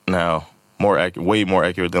accurate now, way more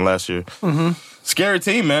accurate than last year. Scary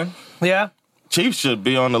team, man. Yeah. Chiefs should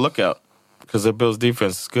be on the lookout because the Bills'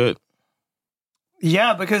 defense is good.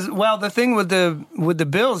 Yeah, because the thing with the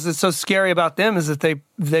Bills that's so scary about them is that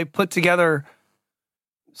they put together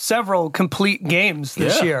several complete games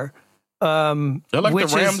this year. They're like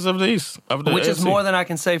the Rams of the East. Which is more than I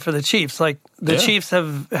can say for the Chiefs. Like the Chiefs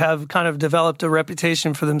have kind of developed a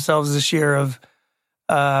reputation for themselves this year of,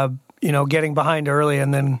 getting behind early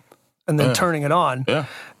and then turning it on. Yeah.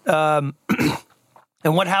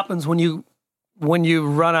 And what happens when you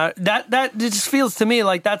run out? That just feels to me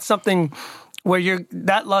like that's something where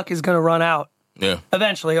that luck is going to run out. Yeah.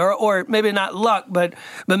 Eventually, or maybe not luck, but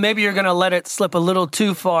maybe you're going to let it slip a little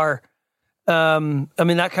too far. I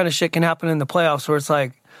mean, that kind of shit can happen in the playoffs where it's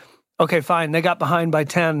like, okay, fine, they got behind by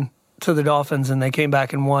 10 to the Dolphins and they came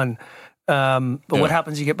back and won. But what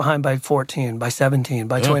happens? You get behind by 14, by 17,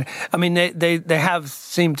 by 20. I mean, they have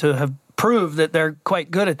seemed to have proved that they're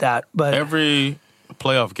quite good at that. But every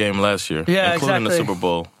playoff game last year, including the Super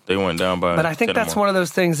Bowl, they went down by. But I think that's one of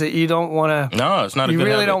those things that you don't want to. No, it's not a good habit. You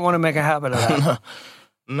really habit. don't want to make a habit of that.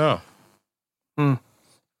 No.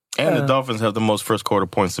 And the Dolphins have the most first quarter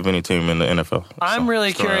points of any team in the NFL. I'm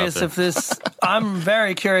really curious if this. I'm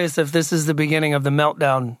very curious if this is the beginning of the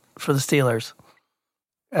meltdown for the Steelers.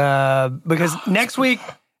 Because next week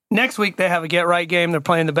they have a get right game. They're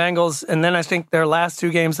playing the Bengals, and then I think their last two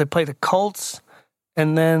games they play the Colts,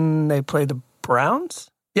 and then they play the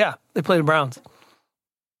Browns. Yeah, they play the Browns.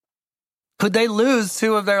 Could they lose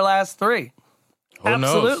two of their last three? Who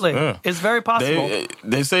Absolutely. knows? Yeah. It's very possible.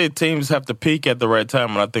 They say teams have to peak at the right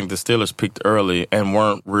time, and I think the Steelers peaked early and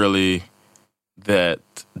weren't really that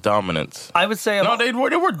dominant. I would say... they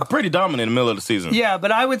were pretty dominant in the middle of the season. Yeah,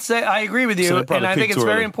 but I would say, I agree with you, and I think it's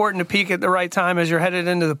very important to peak at the right time as you're headed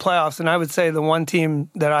into the playoffs, and I would say the one team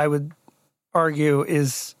that I would argue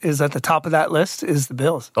is at the top of that list is the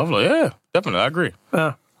Bills. Oh, yeah, definitely. I agree.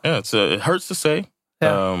 Yeah, it hurts to say.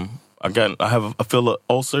 Yeah. I have a feel of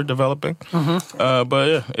ulcer developing, but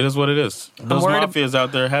yeah, it is what it is. Those Mafia's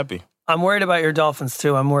out there happy. I'm worried about your Dolphins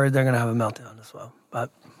too. I'm worried they're going to have a meltdown as well. But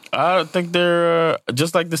I think they're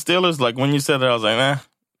just like the Steelers. Like when you said it, I was like, nah.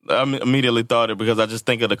 I immediately thought it because I just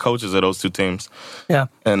think of the coaches of those two teams. Yeah,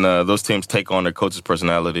 and those teams take on their coach's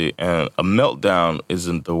personality, and a meltdown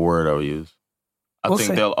isn't the word I would use. I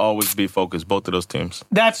think they'll always be focused. Both of those teams.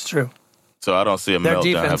 That's true. So I don't see a meltdown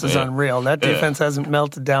happening. Their defense is unreal. That defense hasn't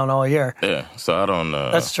melted down all year. Yeah, so I don't know.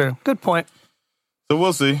 That's true. Good point. So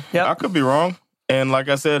we'll see. Yep. I could be wrong. And like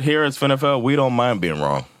I said, here at FNFL, we don't mind being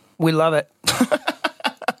wrong. We love it.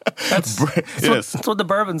 That's what the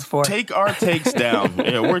bourbon's for. Take our takes down.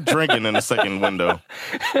 Yeah, we're drinking in the second window.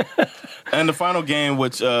 And the final game,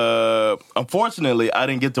 which unfortunately I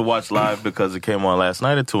didn't get to watch live because it came on last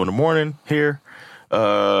night at 2 a.m. here.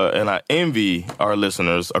 And I envy our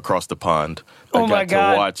listeners across the pond that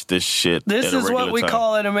got to watch this shit. This is what we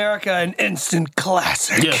call in America an instant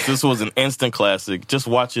classic. Yes, this was an instant classic. Just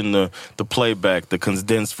watching the playback, the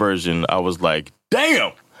condensed version, I was like,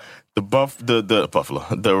 damn! The Buffalo,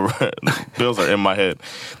 the Bills are in my head.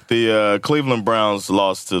 The Cleveland Browns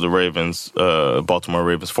lost to the Ravens, Baltimore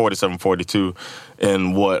Ravens, 47-42,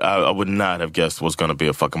 in what I would not have guessed was going to be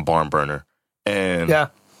a fucking barn burner. And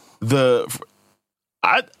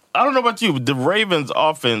I don't know about you, but the Ravens'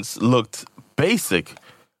 offense looked basic,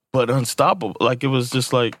 but unstoppable. Like, it was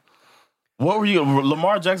just like, what were you?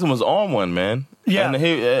 Lamar Jackson was on one, man. Yeah. And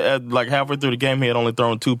he, like, halfway through the game, he had only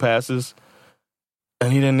thrown 2 passes,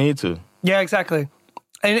 and he didn't need to. Yeah, exactly.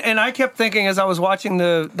 And I kept thinking as I was watching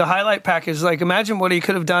the highlight package, like, imagine what he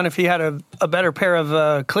could have done if he had a better pair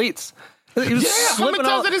of cleats. He was slipping how many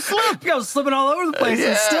times did he slip? He was slipping all over the place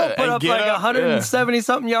and still put up like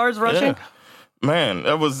 170-something yards rushing. Yeah. Man,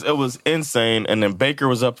 it was insane. And then Baker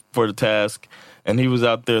was up for the task, and he was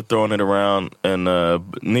out there throwing it around, and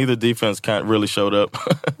neither defense really showed up.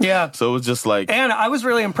 Yeah. So it was just like... And I was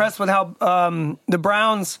really impressed with how the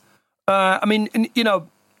Browns, I mean, you know,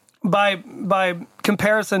 by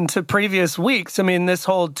comparison to previous weeks, I mean, this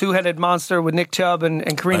whole two-headed monster with Nick Chubb and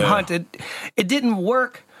Kareem Hunt, it didn't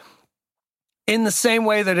work in the same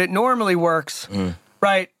way that it normally works,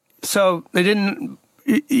 right? So they didn't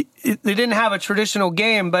have a traditional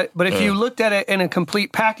game, but if you looked at it in a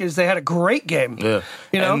complete package, they had a great game. Yeah,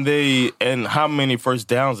 you know, and how many first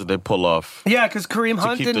downs did they pull off? Yeah, because Kareem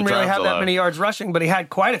Hunt didn't really have that many yards rushing, but he had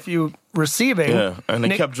quite a few receiving. Yeah, and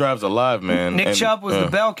they kept drives alive, man. Nick Chubb was the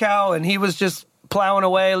bell cow, and he was just plowing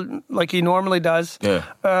away like he normally does. Yeah,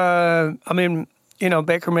 I mean, you know,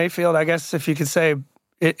 Baker Mayfield, I guess if you could say.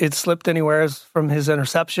 It slipped anywhere from his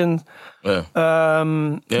interception. Yeah.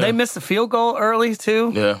 They missed the field goal early,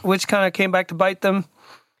 too, which kind of came back to bite them.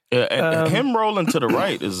 Yeah, and him rolling to the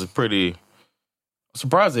right is pretty...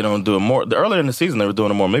 Surprised they don't do it more. Earlier in the season, they were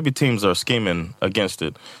doing it more. Maybe teams are scheming against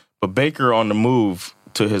it. But Baker on the move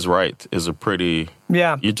to his right is a pretty...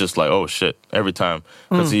 Yeah. You're just like, oh, shit, every time.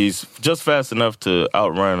 Because he's just fast enough to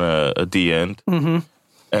outrun a D-end. Mm-hmm.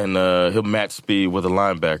 And he'll match speed with a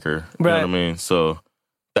linebacker. You know what I mean? So...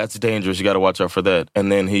 That's dangerous. You got to watch out for that. And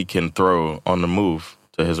then he can throw on the move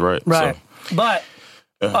to his right. Right. So. But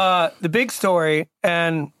the big story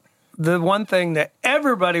and the one thing that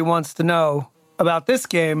everybody wants to know about this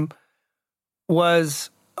game was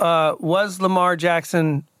Lamar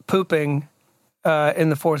Jackson pooping in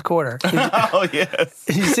the fourth quarter? Oh, yes.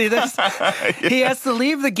 You see this? He has to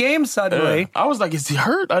leave the game suddenly. I was like, is he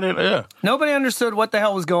hurt? I didn't, Nobody understood what the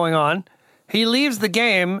hell was going on. He leaves the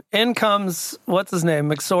game. In comes, what's his name,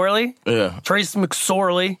 McSorley? Yeah. Trace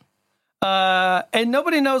McSorley. And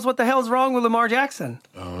nobody knows what the hell's wrong with Lamar Jackson.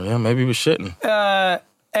 Oh, yeah, maybe he was shitting.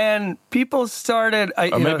 And people started...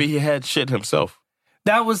 or maybe he had shit himself.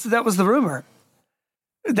 That was the rumor.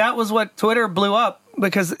 That was what Twitter blew up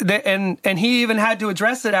because and he even had to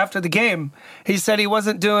address it after the game. He said he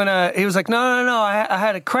wasn't doing he was like, no, I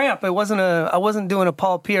had a cramp. I wasn't doing a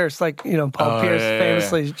Paul Pierce, like, you know, Paul Pierce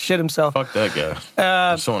famously shit himself. Fuck that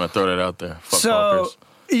guy. I just want to throw that out there. Fuck Paul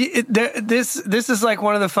Pierce. This is like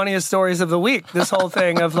one of the funniest stories of the week. This whole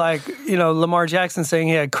thing of, like, you know, Lamar Jackson saying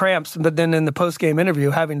he had cramps, but then in the post-game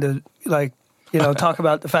interview having to, like, you know, talk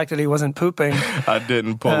about the fact that he wasn't pooping. I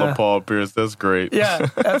didn't pull a Paul Pierce. That's great. Yeah,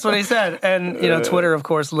 that's what he said. And, you know, Twitter, of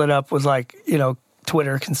course, lit up with, like, you know,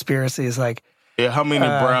 Twitter conspiracies. Like, yeah, how many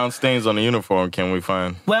brown stains on the uniform can we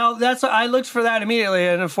find? Well, I looked for that immediately,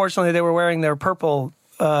 and unfortunately, they were wearing their purple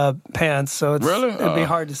pants, so it'd be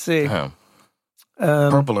hard to see. Damn.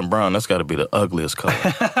 Purple and brown, that's got to be the ugliest color.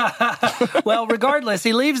 Well, regardless,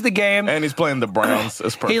 he leaves the game. And he's playing the Browns.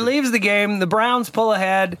 That's perfect. He leaves the game. The Browns pull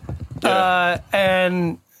ahead.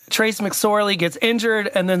 And Trace McSorley gets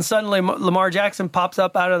injured, and then suddenly Lamar Jackson pops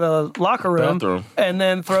up out of the locker room and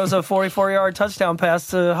then throws a 44-yard touchdown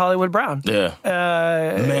pass to Hollywood Brown. Yeah.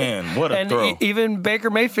 Man, what a throw. Even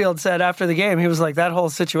Baker Mayfield said after the game, he was like, that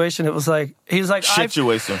whole situation, he was like,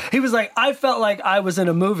 Situation. He was like, I felt like I was in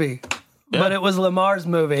a movie. Yeah. But it was Lamar's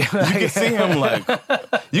movie. You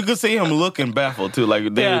can see him looking baffled too, like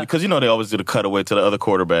because you know they always do the cutaway to the other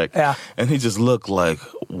quarterback. Yeah, and he just looked like,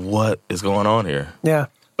 what is going on here? Yeah,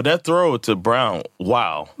 but that throw to Brown,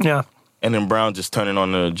 wow. Yeah, and then Brown just turning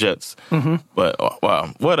on the Jets. Mm-hmm. But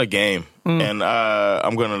wow, what a game! And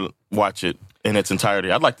I'm gonna watch it in its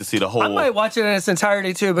entirety. I'd like to see the whole... I might watch it in its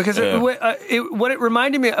entirety, too, because what it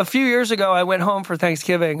reminded me... A few years ago, I went home for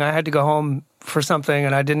Thanksgiving. I had to go home for something,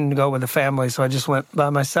 and I didn't go with the family, so I just went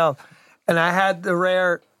by myself. And I had the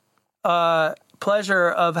rare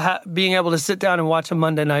pleasure of being able to sit down and watch a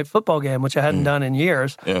Monday night football game, which I hadn't done in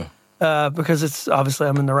years. Yeah. Because it's obviously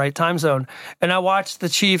I'm in the right time zone. And I watched the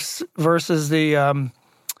Chiefs versus the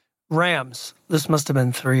Rams. This must have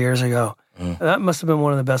been 3 years ago. That must have been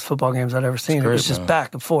one of the best football games I'd ever seen. It was just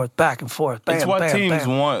back and forth. Bam, it's what bam, teams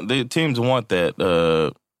bam. want. The teams want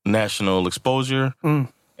that national exposure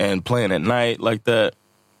and playing at night like that.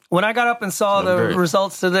 When I got up and saw the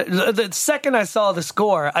results, the second I saw the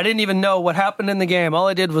score, I didn't even know what happened in the game. All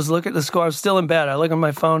I did was look at the score. I was still in bed. I look on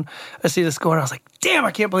my phone. I see the score, and I was like, damn,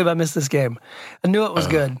 I can't believe I missed this game. I knew it was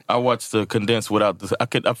good. I watched the condensed without this. I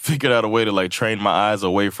figured out a way to like train my eyes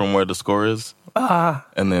away from where the score is.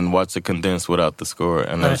 And then watch the condensed without the score.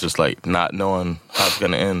 And it was just like not knowing how it's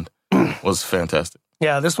going to end was fantastic.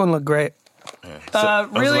 Yeah, this one looked great. Yeah.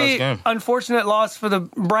 Really unfortunate loss for the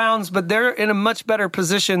Browns, but they're in a much better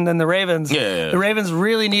position than the Ravens. Yeah. The Ravens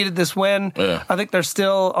really needed this win. Yeah. I think they're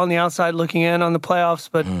still on the outside looking in on the playoffs,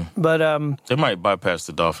 but they might bypass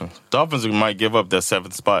the Dolphins. Dolphins might give up that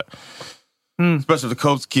 7th spot, especially if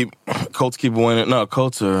the Colts keep winning. No,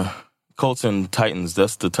 Colts and Titans.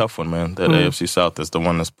 That's the tough one, man. That AFC South is the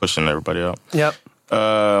one that's pushing everybody out. Yep.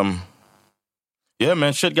 Yeah,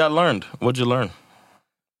 man, shit got learned. What'd you learn?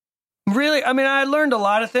 Really, I mean, I learned a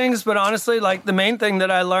lot of things, but honestly, like the main thing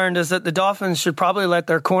that I learned is that the Dolphins should probably let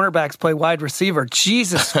their cornerbacks play wide receiver.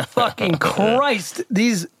 Jesus fucking Christ.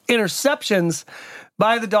 These interceptions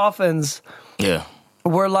by the Dolphins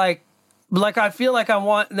were like I feel like I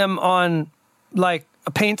want them on like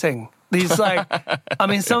a painting. These I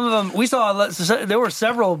mean, some of them, we saw, there were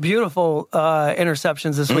several beautiful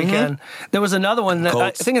interceptions this weekend. There was another one that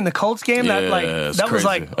I think in the Colts game that was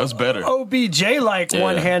like, that was better. OBJ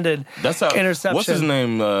one-handed interception. What's his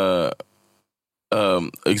name?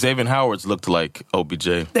 Xavier Howard's looked like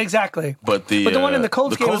OBJ. Exactly. But the one in the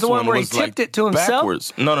Colts game was the one where he tipped it to himself?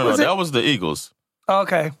 Backwards. No. That was the Eagles.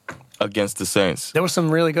 Okay. Against the Saints. There were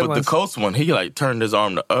some really good ones. But the Colts one, he like turned his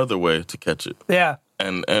arm the other way to catch it. Yeah.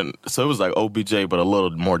 And so it was like OBJ, but a little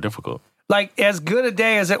more difficult. Like, as good a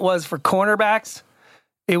day as it was for cornerbacks,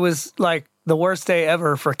 it was like the worst day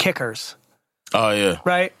ever for kickers. Oh, yeah.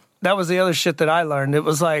 Right? That was the other shit that I learned. It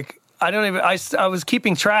was like, I was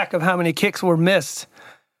keeping track of how many kicks were missed.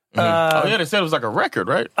 They said it was like a record,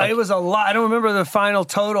 right? It was a lot. I don't remember the final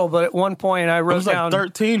total, but at one point I wrote down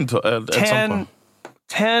 13 at some point.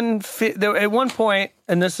 10, at one point,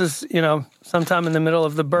 and this is, sometime in the middle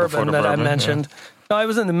of the bourbon I mentioned. Yeah. No, I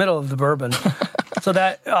was in the middle of the bourbon. So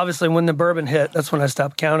that, obviously, when the bourbon hit, that's when I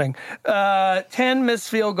stopped counting. 10 missed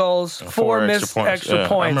field goals, 4 missed extra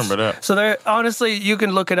points. I remember that. So honestly, you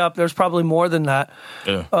can look it up. There's probably more than that.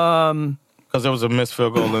 Yeah. Because there was a missed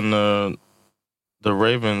field goal in the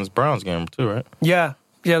Ravens-Browns game, too, right? Yeah.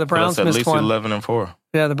 Yeah, the Browns missed one. At least 11-4.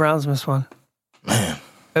 Yeah, the Browns missed one. Man.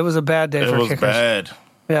 It was a bad day for kickers. It was bad.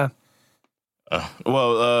 Yeah.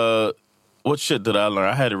 What shit did I learn?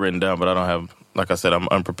 I had it written down, but I don't have... Like I said, I'm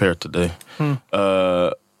unprepared today. But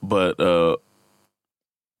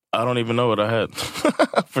I don't even know what I had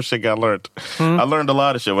for shit got learned. I learned a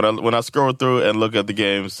lot of shit. When I scrolled through and looked at the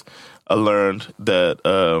games, I learned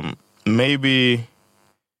that maybe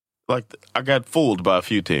like I got fooled by a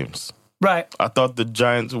few teams. Right. I thought the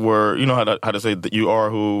Giants were, you know how to say that you are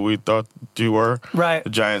who we thought you were? Right. The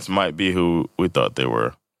Giants might be who we thought they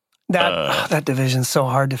were. That division's so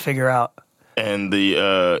hard to figure out. And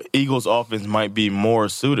the Eagles' offense might be more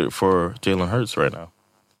suited for Jalen Hurts right now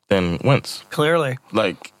than Wentz. Clearly.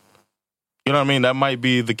 Like, you know what I mean? That might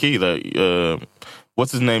be the key. That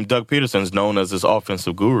what's his name? Doug Peterson's known as this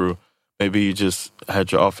offensive guru. Maybe you just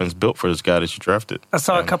had your offense built for this guy that you drafted. I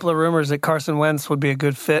saw a couple of rumors that Carson Wentz would be a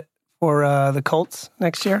good fit for the Colts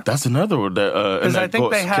next year. That's another one that I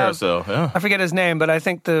think they have carousel. Yeah. I forget his name, but I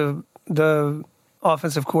think the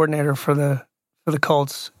offensive coordinator for the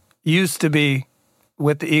Colts used to be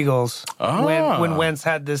with the Eagles when Wentz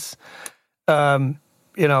had this kind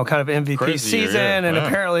of MVP crazy season, and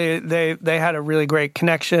apparently they had a really great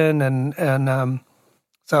connection, and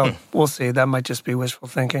so we'll see. That might just be wishful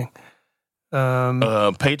thinking.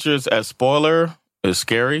 Patriots as spoiler is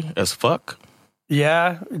scary as fuck.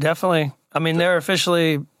 Yeah, definitely. I mean, they're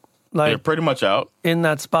officially they're pretty much out in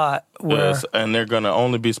that spot. Yes, and they're gonna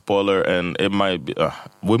only be spoiler, and it might be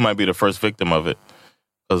we might be the first victim of it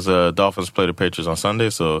because Dolphins play the Patriots on Sunday,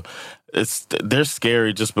 so they're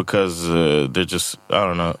scary just because they're just I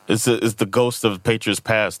don't know. It's the ghost of Patriots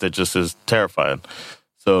past that just is terrifying.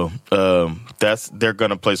 So they're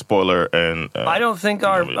gonna play spoiler, and I don't think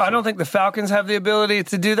the Falcons have the ability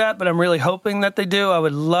to do that, but I'm really hoping that they do. I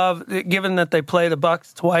would love, given that they play the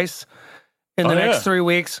Bucs twice in the next 3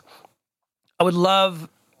 weeks. I would love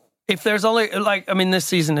if there's only this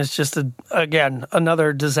season is just again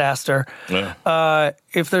another disaster. Yeah.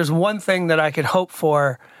 If there's one thing that I could hope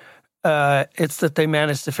for, it's that they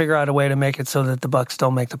manage to figure out a way to make it so that the Bucs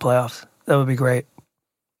don't make the playoffs. That would be great.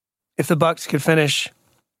 If the Bucs could finish.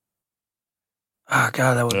 Oh,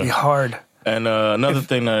 God, that would be hard. And another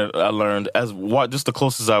thing that I learned, just the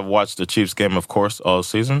closest I've watched the Chiefs game, of course, all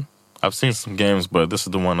season. I've seen some games, but this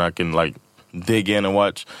is the one I can, dig in and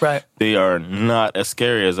watch. Right. They are not as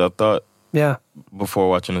scary as I thought before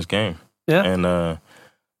watching this game. Yeah. And the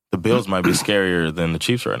Bills might be scarier than the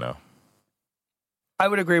Chiefs right now. I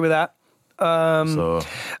would agree with that. I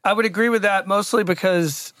would agree with that mostly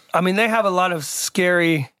because, they have a lot of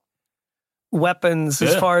scary weapons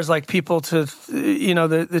as far as people to,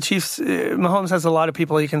 the Chiefs, Mahomes has a lot of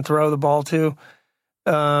people he can throw the ball to.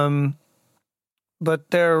 but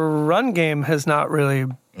their run game has not really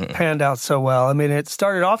panned out so well. I mean, it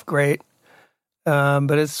started off great,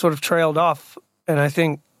 but it's sort of trailed off. And I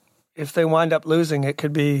think if they wind up losing, it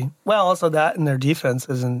could be, well, also that and their defense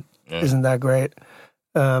isn't that great.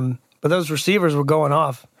 But those receivers were going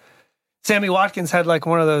off. Sammy Watkins had like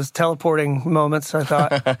one of those teleporting moments, I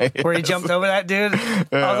thought, yes. Where he jumped over that dude. I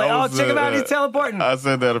was like, check him out, he's teleporting. I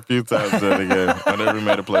said that a few times then again whenever we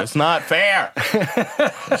made a play. It's not fair.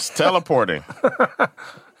 It's teleporting.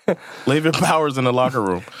 Leave your powers in the locker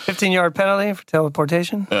room. 15-yard penalty for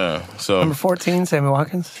teleportation. So number 14, Sammy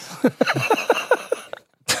Watkins.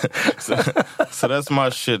 so that's my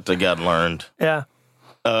shit that got learned. Yeah.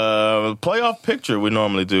 Playoff picture we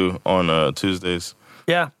normally do on Tuesdays.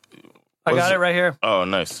 Yeah. I got it right here. Oh,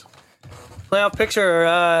 nice. Playoff picture.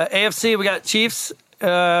 AFC, we got Chiefs.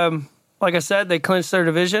 Like I said, they clinched their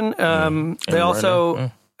division. They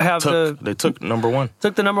also have They took number one.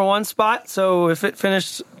 Took the number one spot. So if it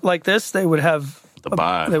finished like this, they would have the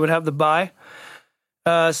bye. They would have the bye.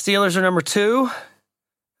 Steelers are number 2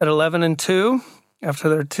 at 11-2 after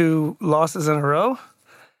their 2 losses in a row.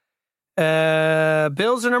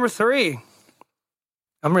 Bills are number 3.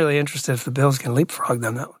 I'm really interested if the Bills can leapfrog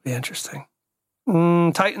them. That would be interesting.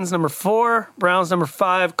 Titans number 4, Browns number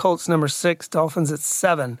 5, Colts number 6, Dolphins at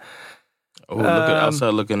 7. Oh, look at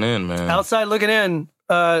outside looking in, man. Outside looking in.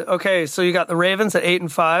 Okay, so you got the Ravens at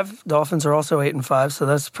 8-5. Dolphins are also 8-5, so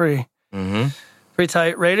that's pretty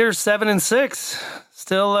tight. Raiders 7-6.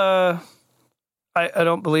 Still, I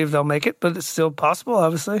don't believe they'll make it, but it's still possible,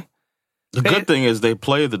 obviously. The good thing is they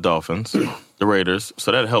play the Dolphins, the Raiders,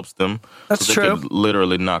 so that helps them. That's so true. They could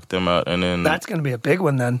literally knock them out, and then that's going to be a big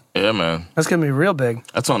one then. Yeah, man. That's going to be real big.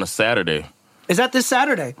 That's on a Saturday. Is that this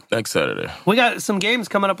Saturday? Next Saturday. We got some games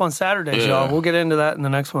coming up on Saturdays, y'all. We'll get into that in the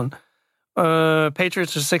next one.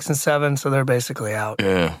 Patriots are 6-7, so they're basically out.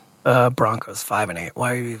 Yeah. Broncos 5-8.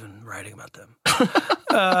 Why are you even writing about them?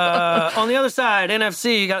 On the other side,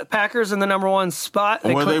 NFC, you got Packers in the number 1 spot.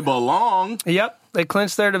 Where they belong. Yep. They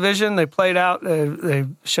clinched their division. They played out. They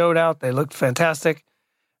showed out. They looked fantastic.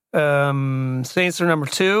 Saints are number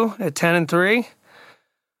 2 at 10-3.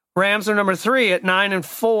 Rams are number 3 at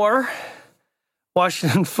 9-4.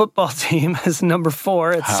 Washington football team is number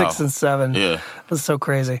 4 at 6-7. Yeah. That's so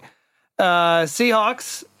crazy.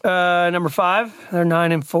 Seahawks, number 5. They're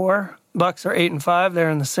 9-4. Bucks are 8-5.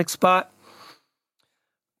 They're in the 6th spot.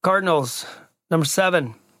 Cardinals, number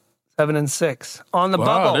 7. 7-6. On the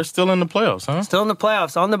bubble. They're still in the playoffs, huh? Still in the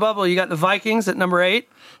playoffs. On the bubble, you got the Vikings at number 8.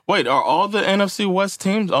 Wait, are all the NFC West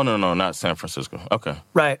teams? Oh, no, not San Francisco. Okay.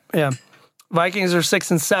 Right, yeah. Vikings are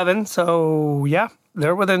 6-7, so yeah,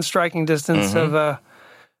 they're within striking distance of the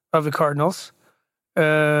Cardinals.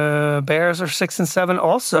 Bears are 6-7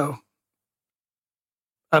 also.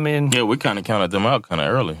 I mean... Yeah, we kind of counted them out kind of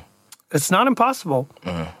early. It's not impossible.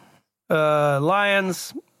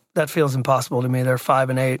 Lions... That feels impossible to me. They're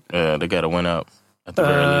 5-8. Yeah, they got to win out at the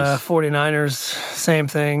very least. 49ers, same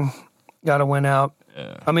thing. Got to win out.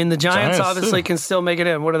 Yeah. I mean, the Giants obviously can still make it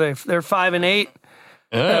in. What are they? They're 5-8.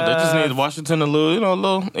 Yeah, they just need Washington to lose. A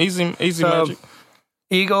little easy magic.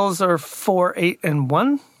 Eagles are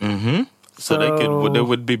 4-8-1. So they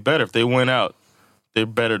would be better if they went out. They're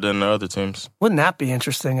better than the other teams. Wouldn't that be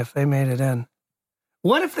interesting if they made it in?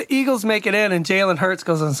 What if the Eagles make it in and Jalen Hurts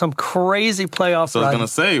goes on some crazy playoff So I was going to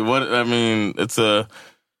say, they're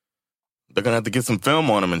going to have to get some film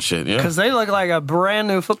on them and shit, yeah? Because they look like a brand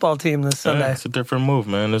new football team this Sunday. Yeah, it's a different move,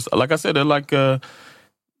 man. Like I said, they're like, their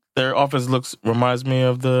offense reminds me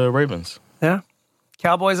of the Ravens. Yeah.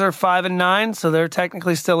 Cowboys are 5-9, so they're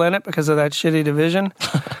technically still in it because of that shitty division.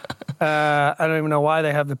 I don't even know why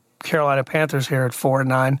they have the Carolina Panthers here at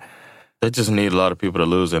 4-9. They just need a lot of people to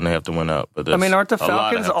lose, and they have to win out. But aren't the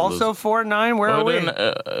Falcons also 4-9? Where are we?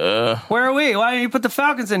 Where are we? Why didn't you put the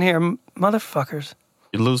Falcons in here, motherfuckers?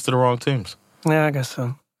 You lose to the wrong teams. Yeah, I guess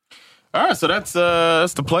so. All right, so that's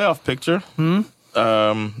the playoff picture.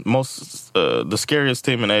 The scariest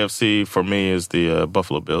team in AFC for me is the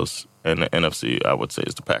Buffalo Bills, and the NFC I would say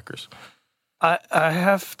is the Packers. I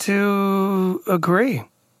have to agree.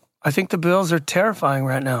 I think the Bills are terrifying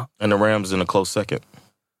right now, and the Rams in a close second.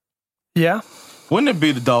 Yeah. Wouldn't it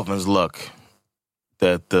be the Dolphins' luck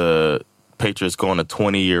that the Patriots go on a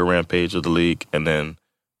 20-year rampage of the league and then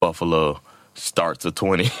Buffalo starts a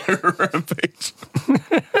 20-year rampage?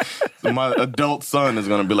 So my adult son is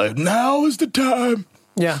going to be like, now is the time.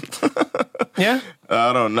 Yeah. Yeah?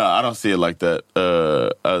 I don't know. I don't see it like that.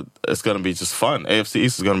 It's going to be just fun. AFC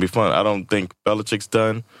East is going to be fun. I don't think Belichick's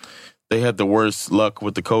done. They had the worst luck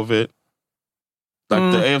with the COVID.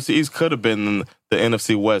 Like, the AFC East could have been the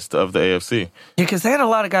NFC West of the AFC. Yeah, because they had a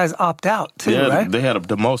lot of guys opt out, too, right? They had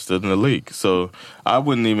the most in the league. So I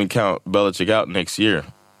wouldn't even count Belichick out next year.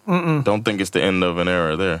 Don't think it's the end of an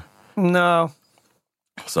era there. No.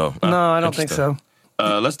 So no, I don't think so.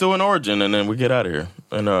 Let's do an origin, and then we get out of here.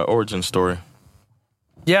 An origin story.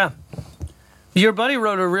 Yeah. Your buddy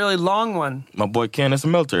wrote a really long one. My boy Ken is a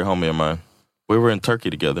military homie of mine. We were in Turkey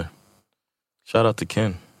together. Shout out to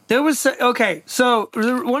Ken. There was, okay, so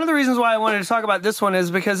one of the reasons why I wanted to talk about this one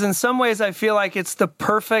is because in some ways I feel like it's the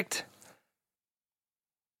perfect,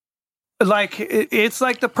 like, it's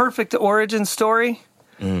like the perfect origin story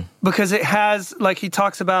because it has, like, he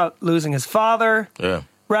talks about losing his father,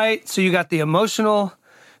 right? So you got the emotional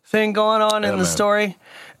thing going on in the story.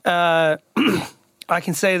 I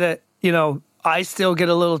can say that, you know, I still get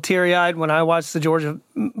a little teary-eyed when I watch the Georgia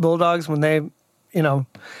Bulldogs when they, you know,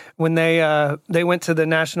 when they went to the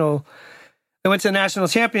national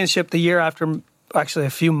championship the year after, actually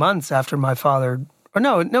a few months after my father, or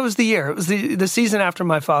no, it was the year. It was the season after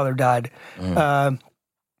my father died. And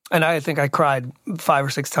I think I cried 5 or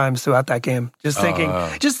 6 times throughout that game. Just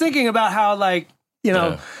thinking about how, like, you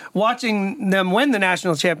know, watching them win the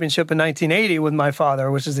national championship in 1980 with my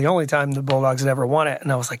father, which is the only time the Bulldogs had ever won it.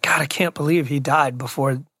 And I was like, God, I can't believe he died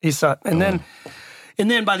before he saw it. And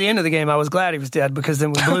then by the end of the game, I was glad he was dead because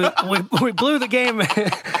then we blew the game.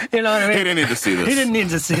 You know what I mean? He didn't need to see this. He didn't need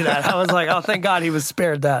to see that. I was like, oh, thank God he was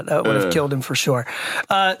spared that. That would have killed him for sure.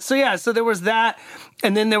 So there was that.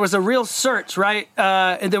 And then there was a real search, right?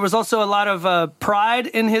 And there was also a lot of pride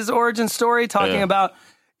in his origin story, talking about,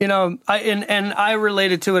 you know, I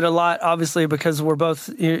related to it a lot, obviously, because we're both,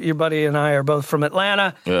 your buddy and I are both from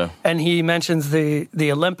Atlanta. Yeah. And he mentions the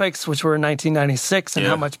Olympics, which were in 1996, and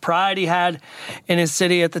how much pride he had in his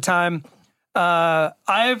city at the time.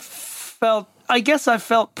 I felt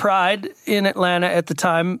pride in Atlanta at the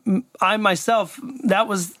time. I myself, that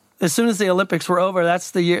was, as soon as the Olympics were over, that's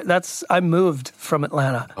the year, I moved from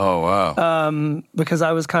Atlanta. Oh, wow. Because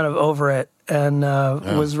I was kind of over it and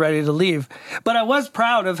was ready to leave. But I was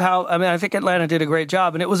proud of how, I mean, I think Atlanta did a great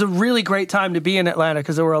job. And it was a really great time to be in Atlanta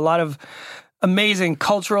because there were a lot of amazing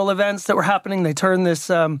cultural events that were happening. They turned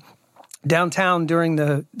this downtown during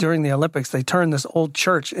the Olympics, they turned this old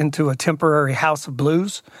church into a temporary house of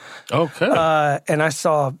blues. Okay. And I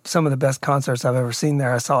saw some of the best concerts I've ever seen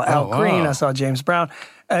there. I saw Al Green. I saw James Brown.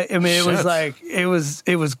 I mean, it was like, it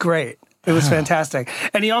was great. It was fantastic.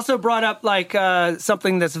 And he also brought up like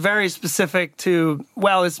something that's very specific to,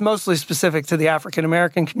 well, it's mostly specific to the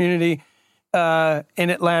African-American community in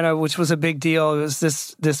Atlanta, which was a big deal. It was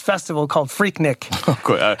this festival called Freaknik.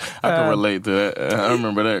 I can relate to that. I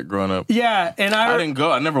remember that growing up. Yeah, and I didn't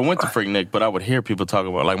go. I never went to Freaknik, but I would hear people talk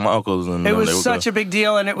about, like my uncles and it was such a big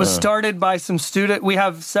deal. And it was started by some student.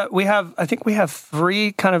 I think we have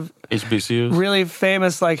 3 kind of HBCUs, really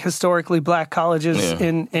famous, like historically black colleges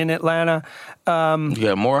in Atlanta. You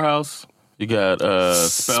got Morehouse. You got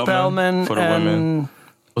Spelman for the women.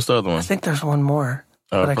 What's the other one? I think there's one more.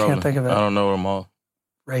 But I can't think of it. I don't know them all.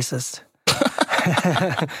 Racist.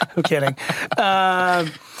 I'm kidding.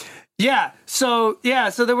 So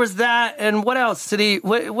there was that, and what else did he?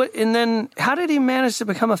 What? And then how did he manage to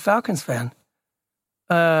become a Falcons fan?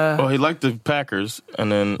 Well, he liked the Packers,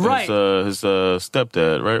 and then his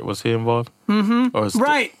stepdad, right? Was he involved? Mm-hmm.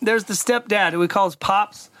 Right. There's the stepdad who he calls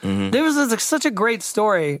Pops. Mm-hmm. There was such a great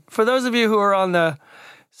story. For those of you who are on the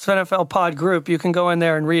NFL Pod group, you can go in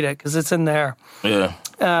there and read it because it's in there. Yeah.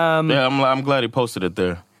 I'm glad he posted it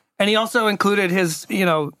there. And he also included his,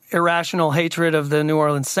 irrational hatred of the New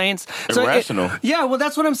Orleans Saints. Irrational? Well,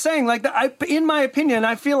 that's what I'm saying. Like, in my opinion,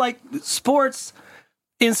 I feel like sports,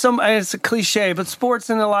 it's a cliche, but sports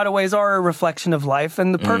in a lot of ways are a reflection of life.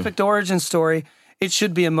 And the perfect origin story, it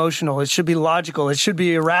should be emotional. It should be logical. It should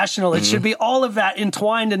be irrational. It should be all of that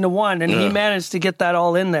entwined into one. And he managed to get that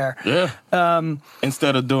all in there. Yeah.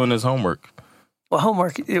 Instead of doing his homework. Well,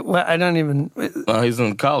 homework, I don't even... he's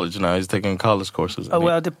in college now. He's taking college courses.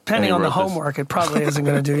 Depending on the homework, it probably isn't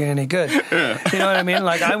going to do you any good. Yeah. You know what I mean?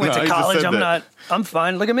 Like, I went to college. I'm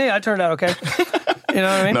fine. Look at me. I turned out okay. You know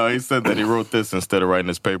what I mean? No, he said that he wrote this instead of writing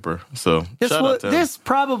his paper. So this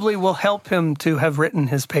probably will help him to have written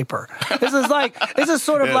his paper. This is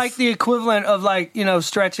sort of like the equivalent of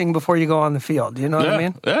stretching before you go on the field. You know what I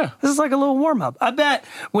mean? Yeah. This is like a little warm up. I bet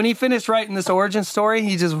when he finished writing this origin story,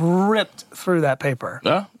 he just ripped through that paper.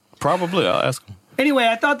 Yeah, probably. I'll ask him. Anyway,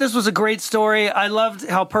 I thought this was a great story. I loved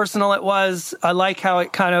how personal it was. I like how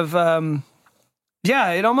it kind of,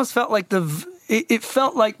 it almost felt like it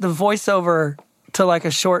felt like the voiceover to like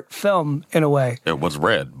a short film in a way. It was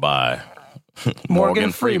read by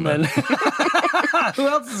Morgan Freeman. Who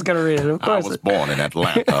else is going to read it? Of course. I was born in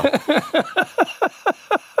Atlanta.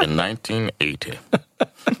 in 1980.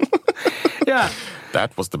 Yeah.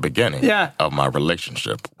 That was the beginning of my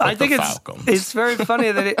relationship with the Falcons. It's very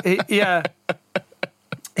funny that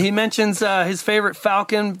he mentions his favorite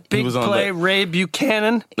Falcon, big play, Ray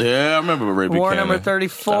Buchanan. Yeah, I remember Ray Buchanan. War number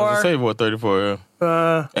 34. I was going to say War 34,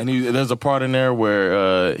 yeah. And there's a part in there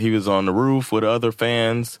where he was on the roof with other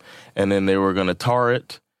fans, and then they were going to tar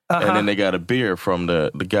it, and then they got a beer from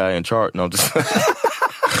the guy in charge. No, just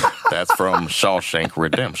that's from Shawshank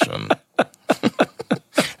Redemption.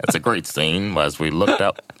 It's a great scene as we looked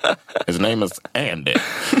up. His name is Andy.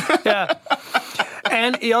 Yeah.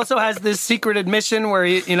 And he also has this secret admission where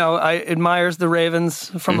he, admires the Ravens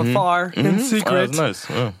from afar in secret. Oh, that's nice.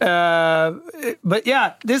 Yeah. But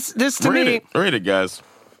yeah, this to me. Read it, guys.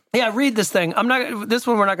 Yeah, read this thing. This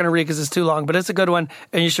one we're not going to read because it's too long, but it's a good one,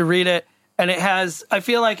 and you should read it. And it has, I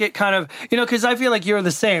feel like it kind of, because I feel like you're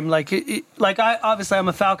the same. Like obviously I'm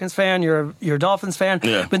a Falcons fan. You're a Dolphins fan.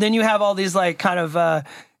 Yeah. But then you have all these like kind of,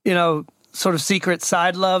 sort of secret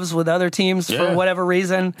side loves with other teams for whatever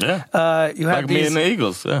reason. Yeah. You have like me and the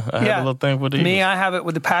Eagles. Yeah. I have a little thing with the Eagles. Me, I have it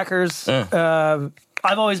with the Packers. Yeah.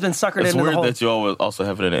 I've always been suckered into the whole... It's weird that you always also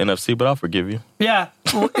have it in the NFC, but I'll forgive you. Yeah.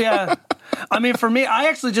 Well, yeah. I mean, for me, I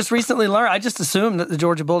actually just recently learned, I just assumed that the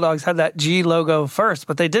Georgia Bulldogs had that G logo first,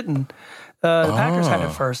 but they didn't. The Packers had it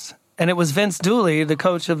first. And it was Vince Dooley, the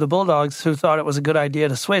coach of the Bulldogs, who thought it was a good idea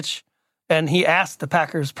to switch. And he asked the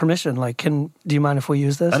Packers permission, like, do you mind if we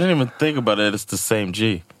use this? I didn't even think about it. It's the same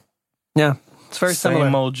G. Yeah. It's very similar.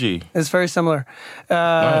 Same old G. It's very similar.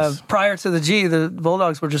 Nice. Prior to the G, the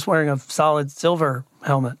Bulldogs were just wearing a solid silver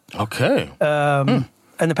helmet. Okay. And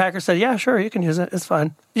the Packers said, yeah, sure, you can use it. It's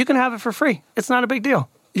fine. You can have it for free. It's not a big deal.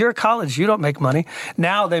 You're at college. You don't make money.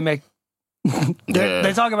 Now they make...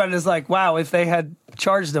 They talk about it as like, wow, if they had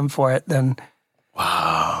charged them for it, then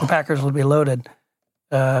the Packers would be loaded.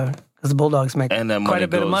 Because the Bulldogs make quite a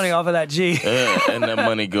bit of money off of that G. Yeah, and that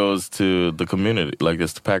money goes to the community. Like,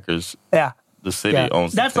 it's the Packers. Yeah. The city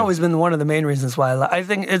owns That's always been one of the main reasons why I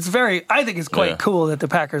think it's quite cool that the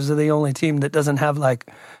Packers are the only team that doesn't have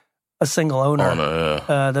like a single owner,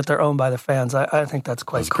 that they're owned by the fans. I think that's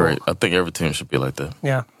quite cool. Great. I think every team should be like that.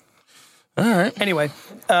 Yeah. All right. Anyway,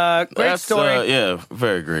 great story.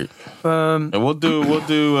 Very great. And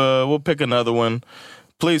we'll pick another one.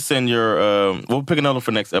 Please send we'll pick another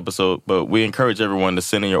for next episode, but we encourage everyone to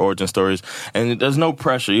send in your origin stories. And there's no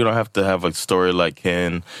pressure. You don't have to have a story like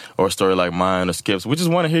Ken or a story like mine or Skip's. We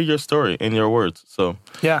just want to hear your story in your words. So,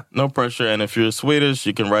 no pressure. And if you're Swedish,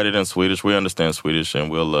 you can write it in Swedish. We understand Swedish, and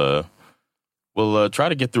we'll try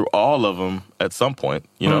to get through all of them at some point,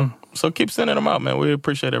 So keep sending them out, man. We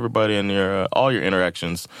appreciate everybody and all your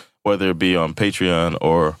interactions, whether it be on Patreon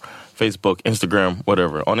or Facebook, Instagram,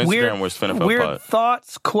 whatever. On Instagram, we're SpinFL Pod. Weird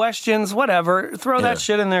thoughts, questions, whatever. Throw that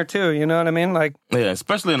shit in there too. You know what I mean? Like,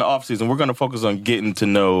 especially in the off season, we're going to focus on getting to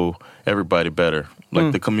know everybody better,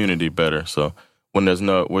 like the community better. So when there's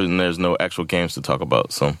no actual games to talk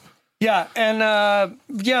about, so. Yeah, and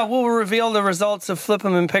we'll reveal the results of Flip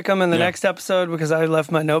 'em and Pick 'em in the next episode because I left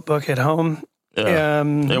my notebook at home. Yeah,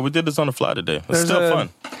 we did this on the fly today. It's still fun.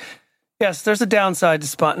 Yes, there's a downside to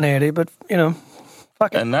spontaneity, but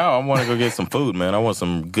fuck it. And now I want to go get some food, man. I want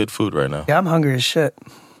some good food right now. Yeah, I'm hungry as shit.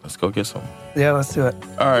 Let's go get some. Yeah, let's do it.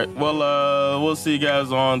 All right. Well, we'll see you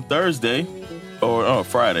guys on Thursday or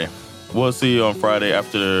Friday. We'll see you on Friday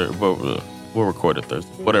after. We'll record it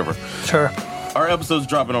Thursday. Whatever. Sure. Our episode's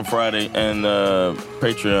dropping on Friday, and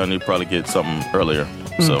Patreon, you probably get something earlier.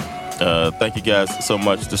 So, thank you guys so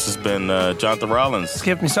much. This has been Jonathan Rollins.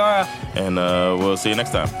 Skip Misara. And we'll see you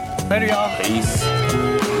next time. Later, y'all. Peace.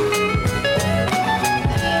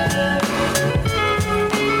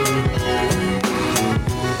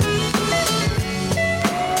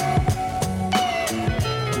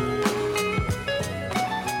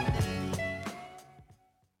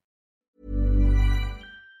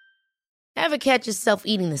 Ever catch yourself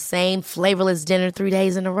eating the same flavorless dinner 3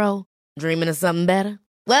 days in a row? Dreaming of something better?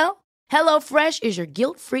 Well, HelloFresh is your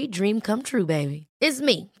guilt-free dream come true, baby. It's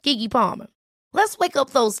me, Keke Palmer. Let's wake up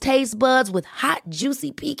those taste buds with hot,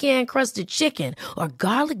 juicy pecan-crusted chicken or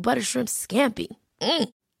garlic butter shrimp scampi.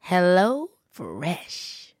 Hello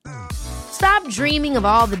Fresh. Stop dreaming of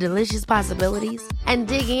all the delicious possibilities and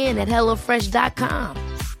dig in at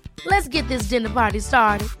HelloFresh.com. Let's get this dinner party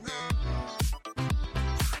started.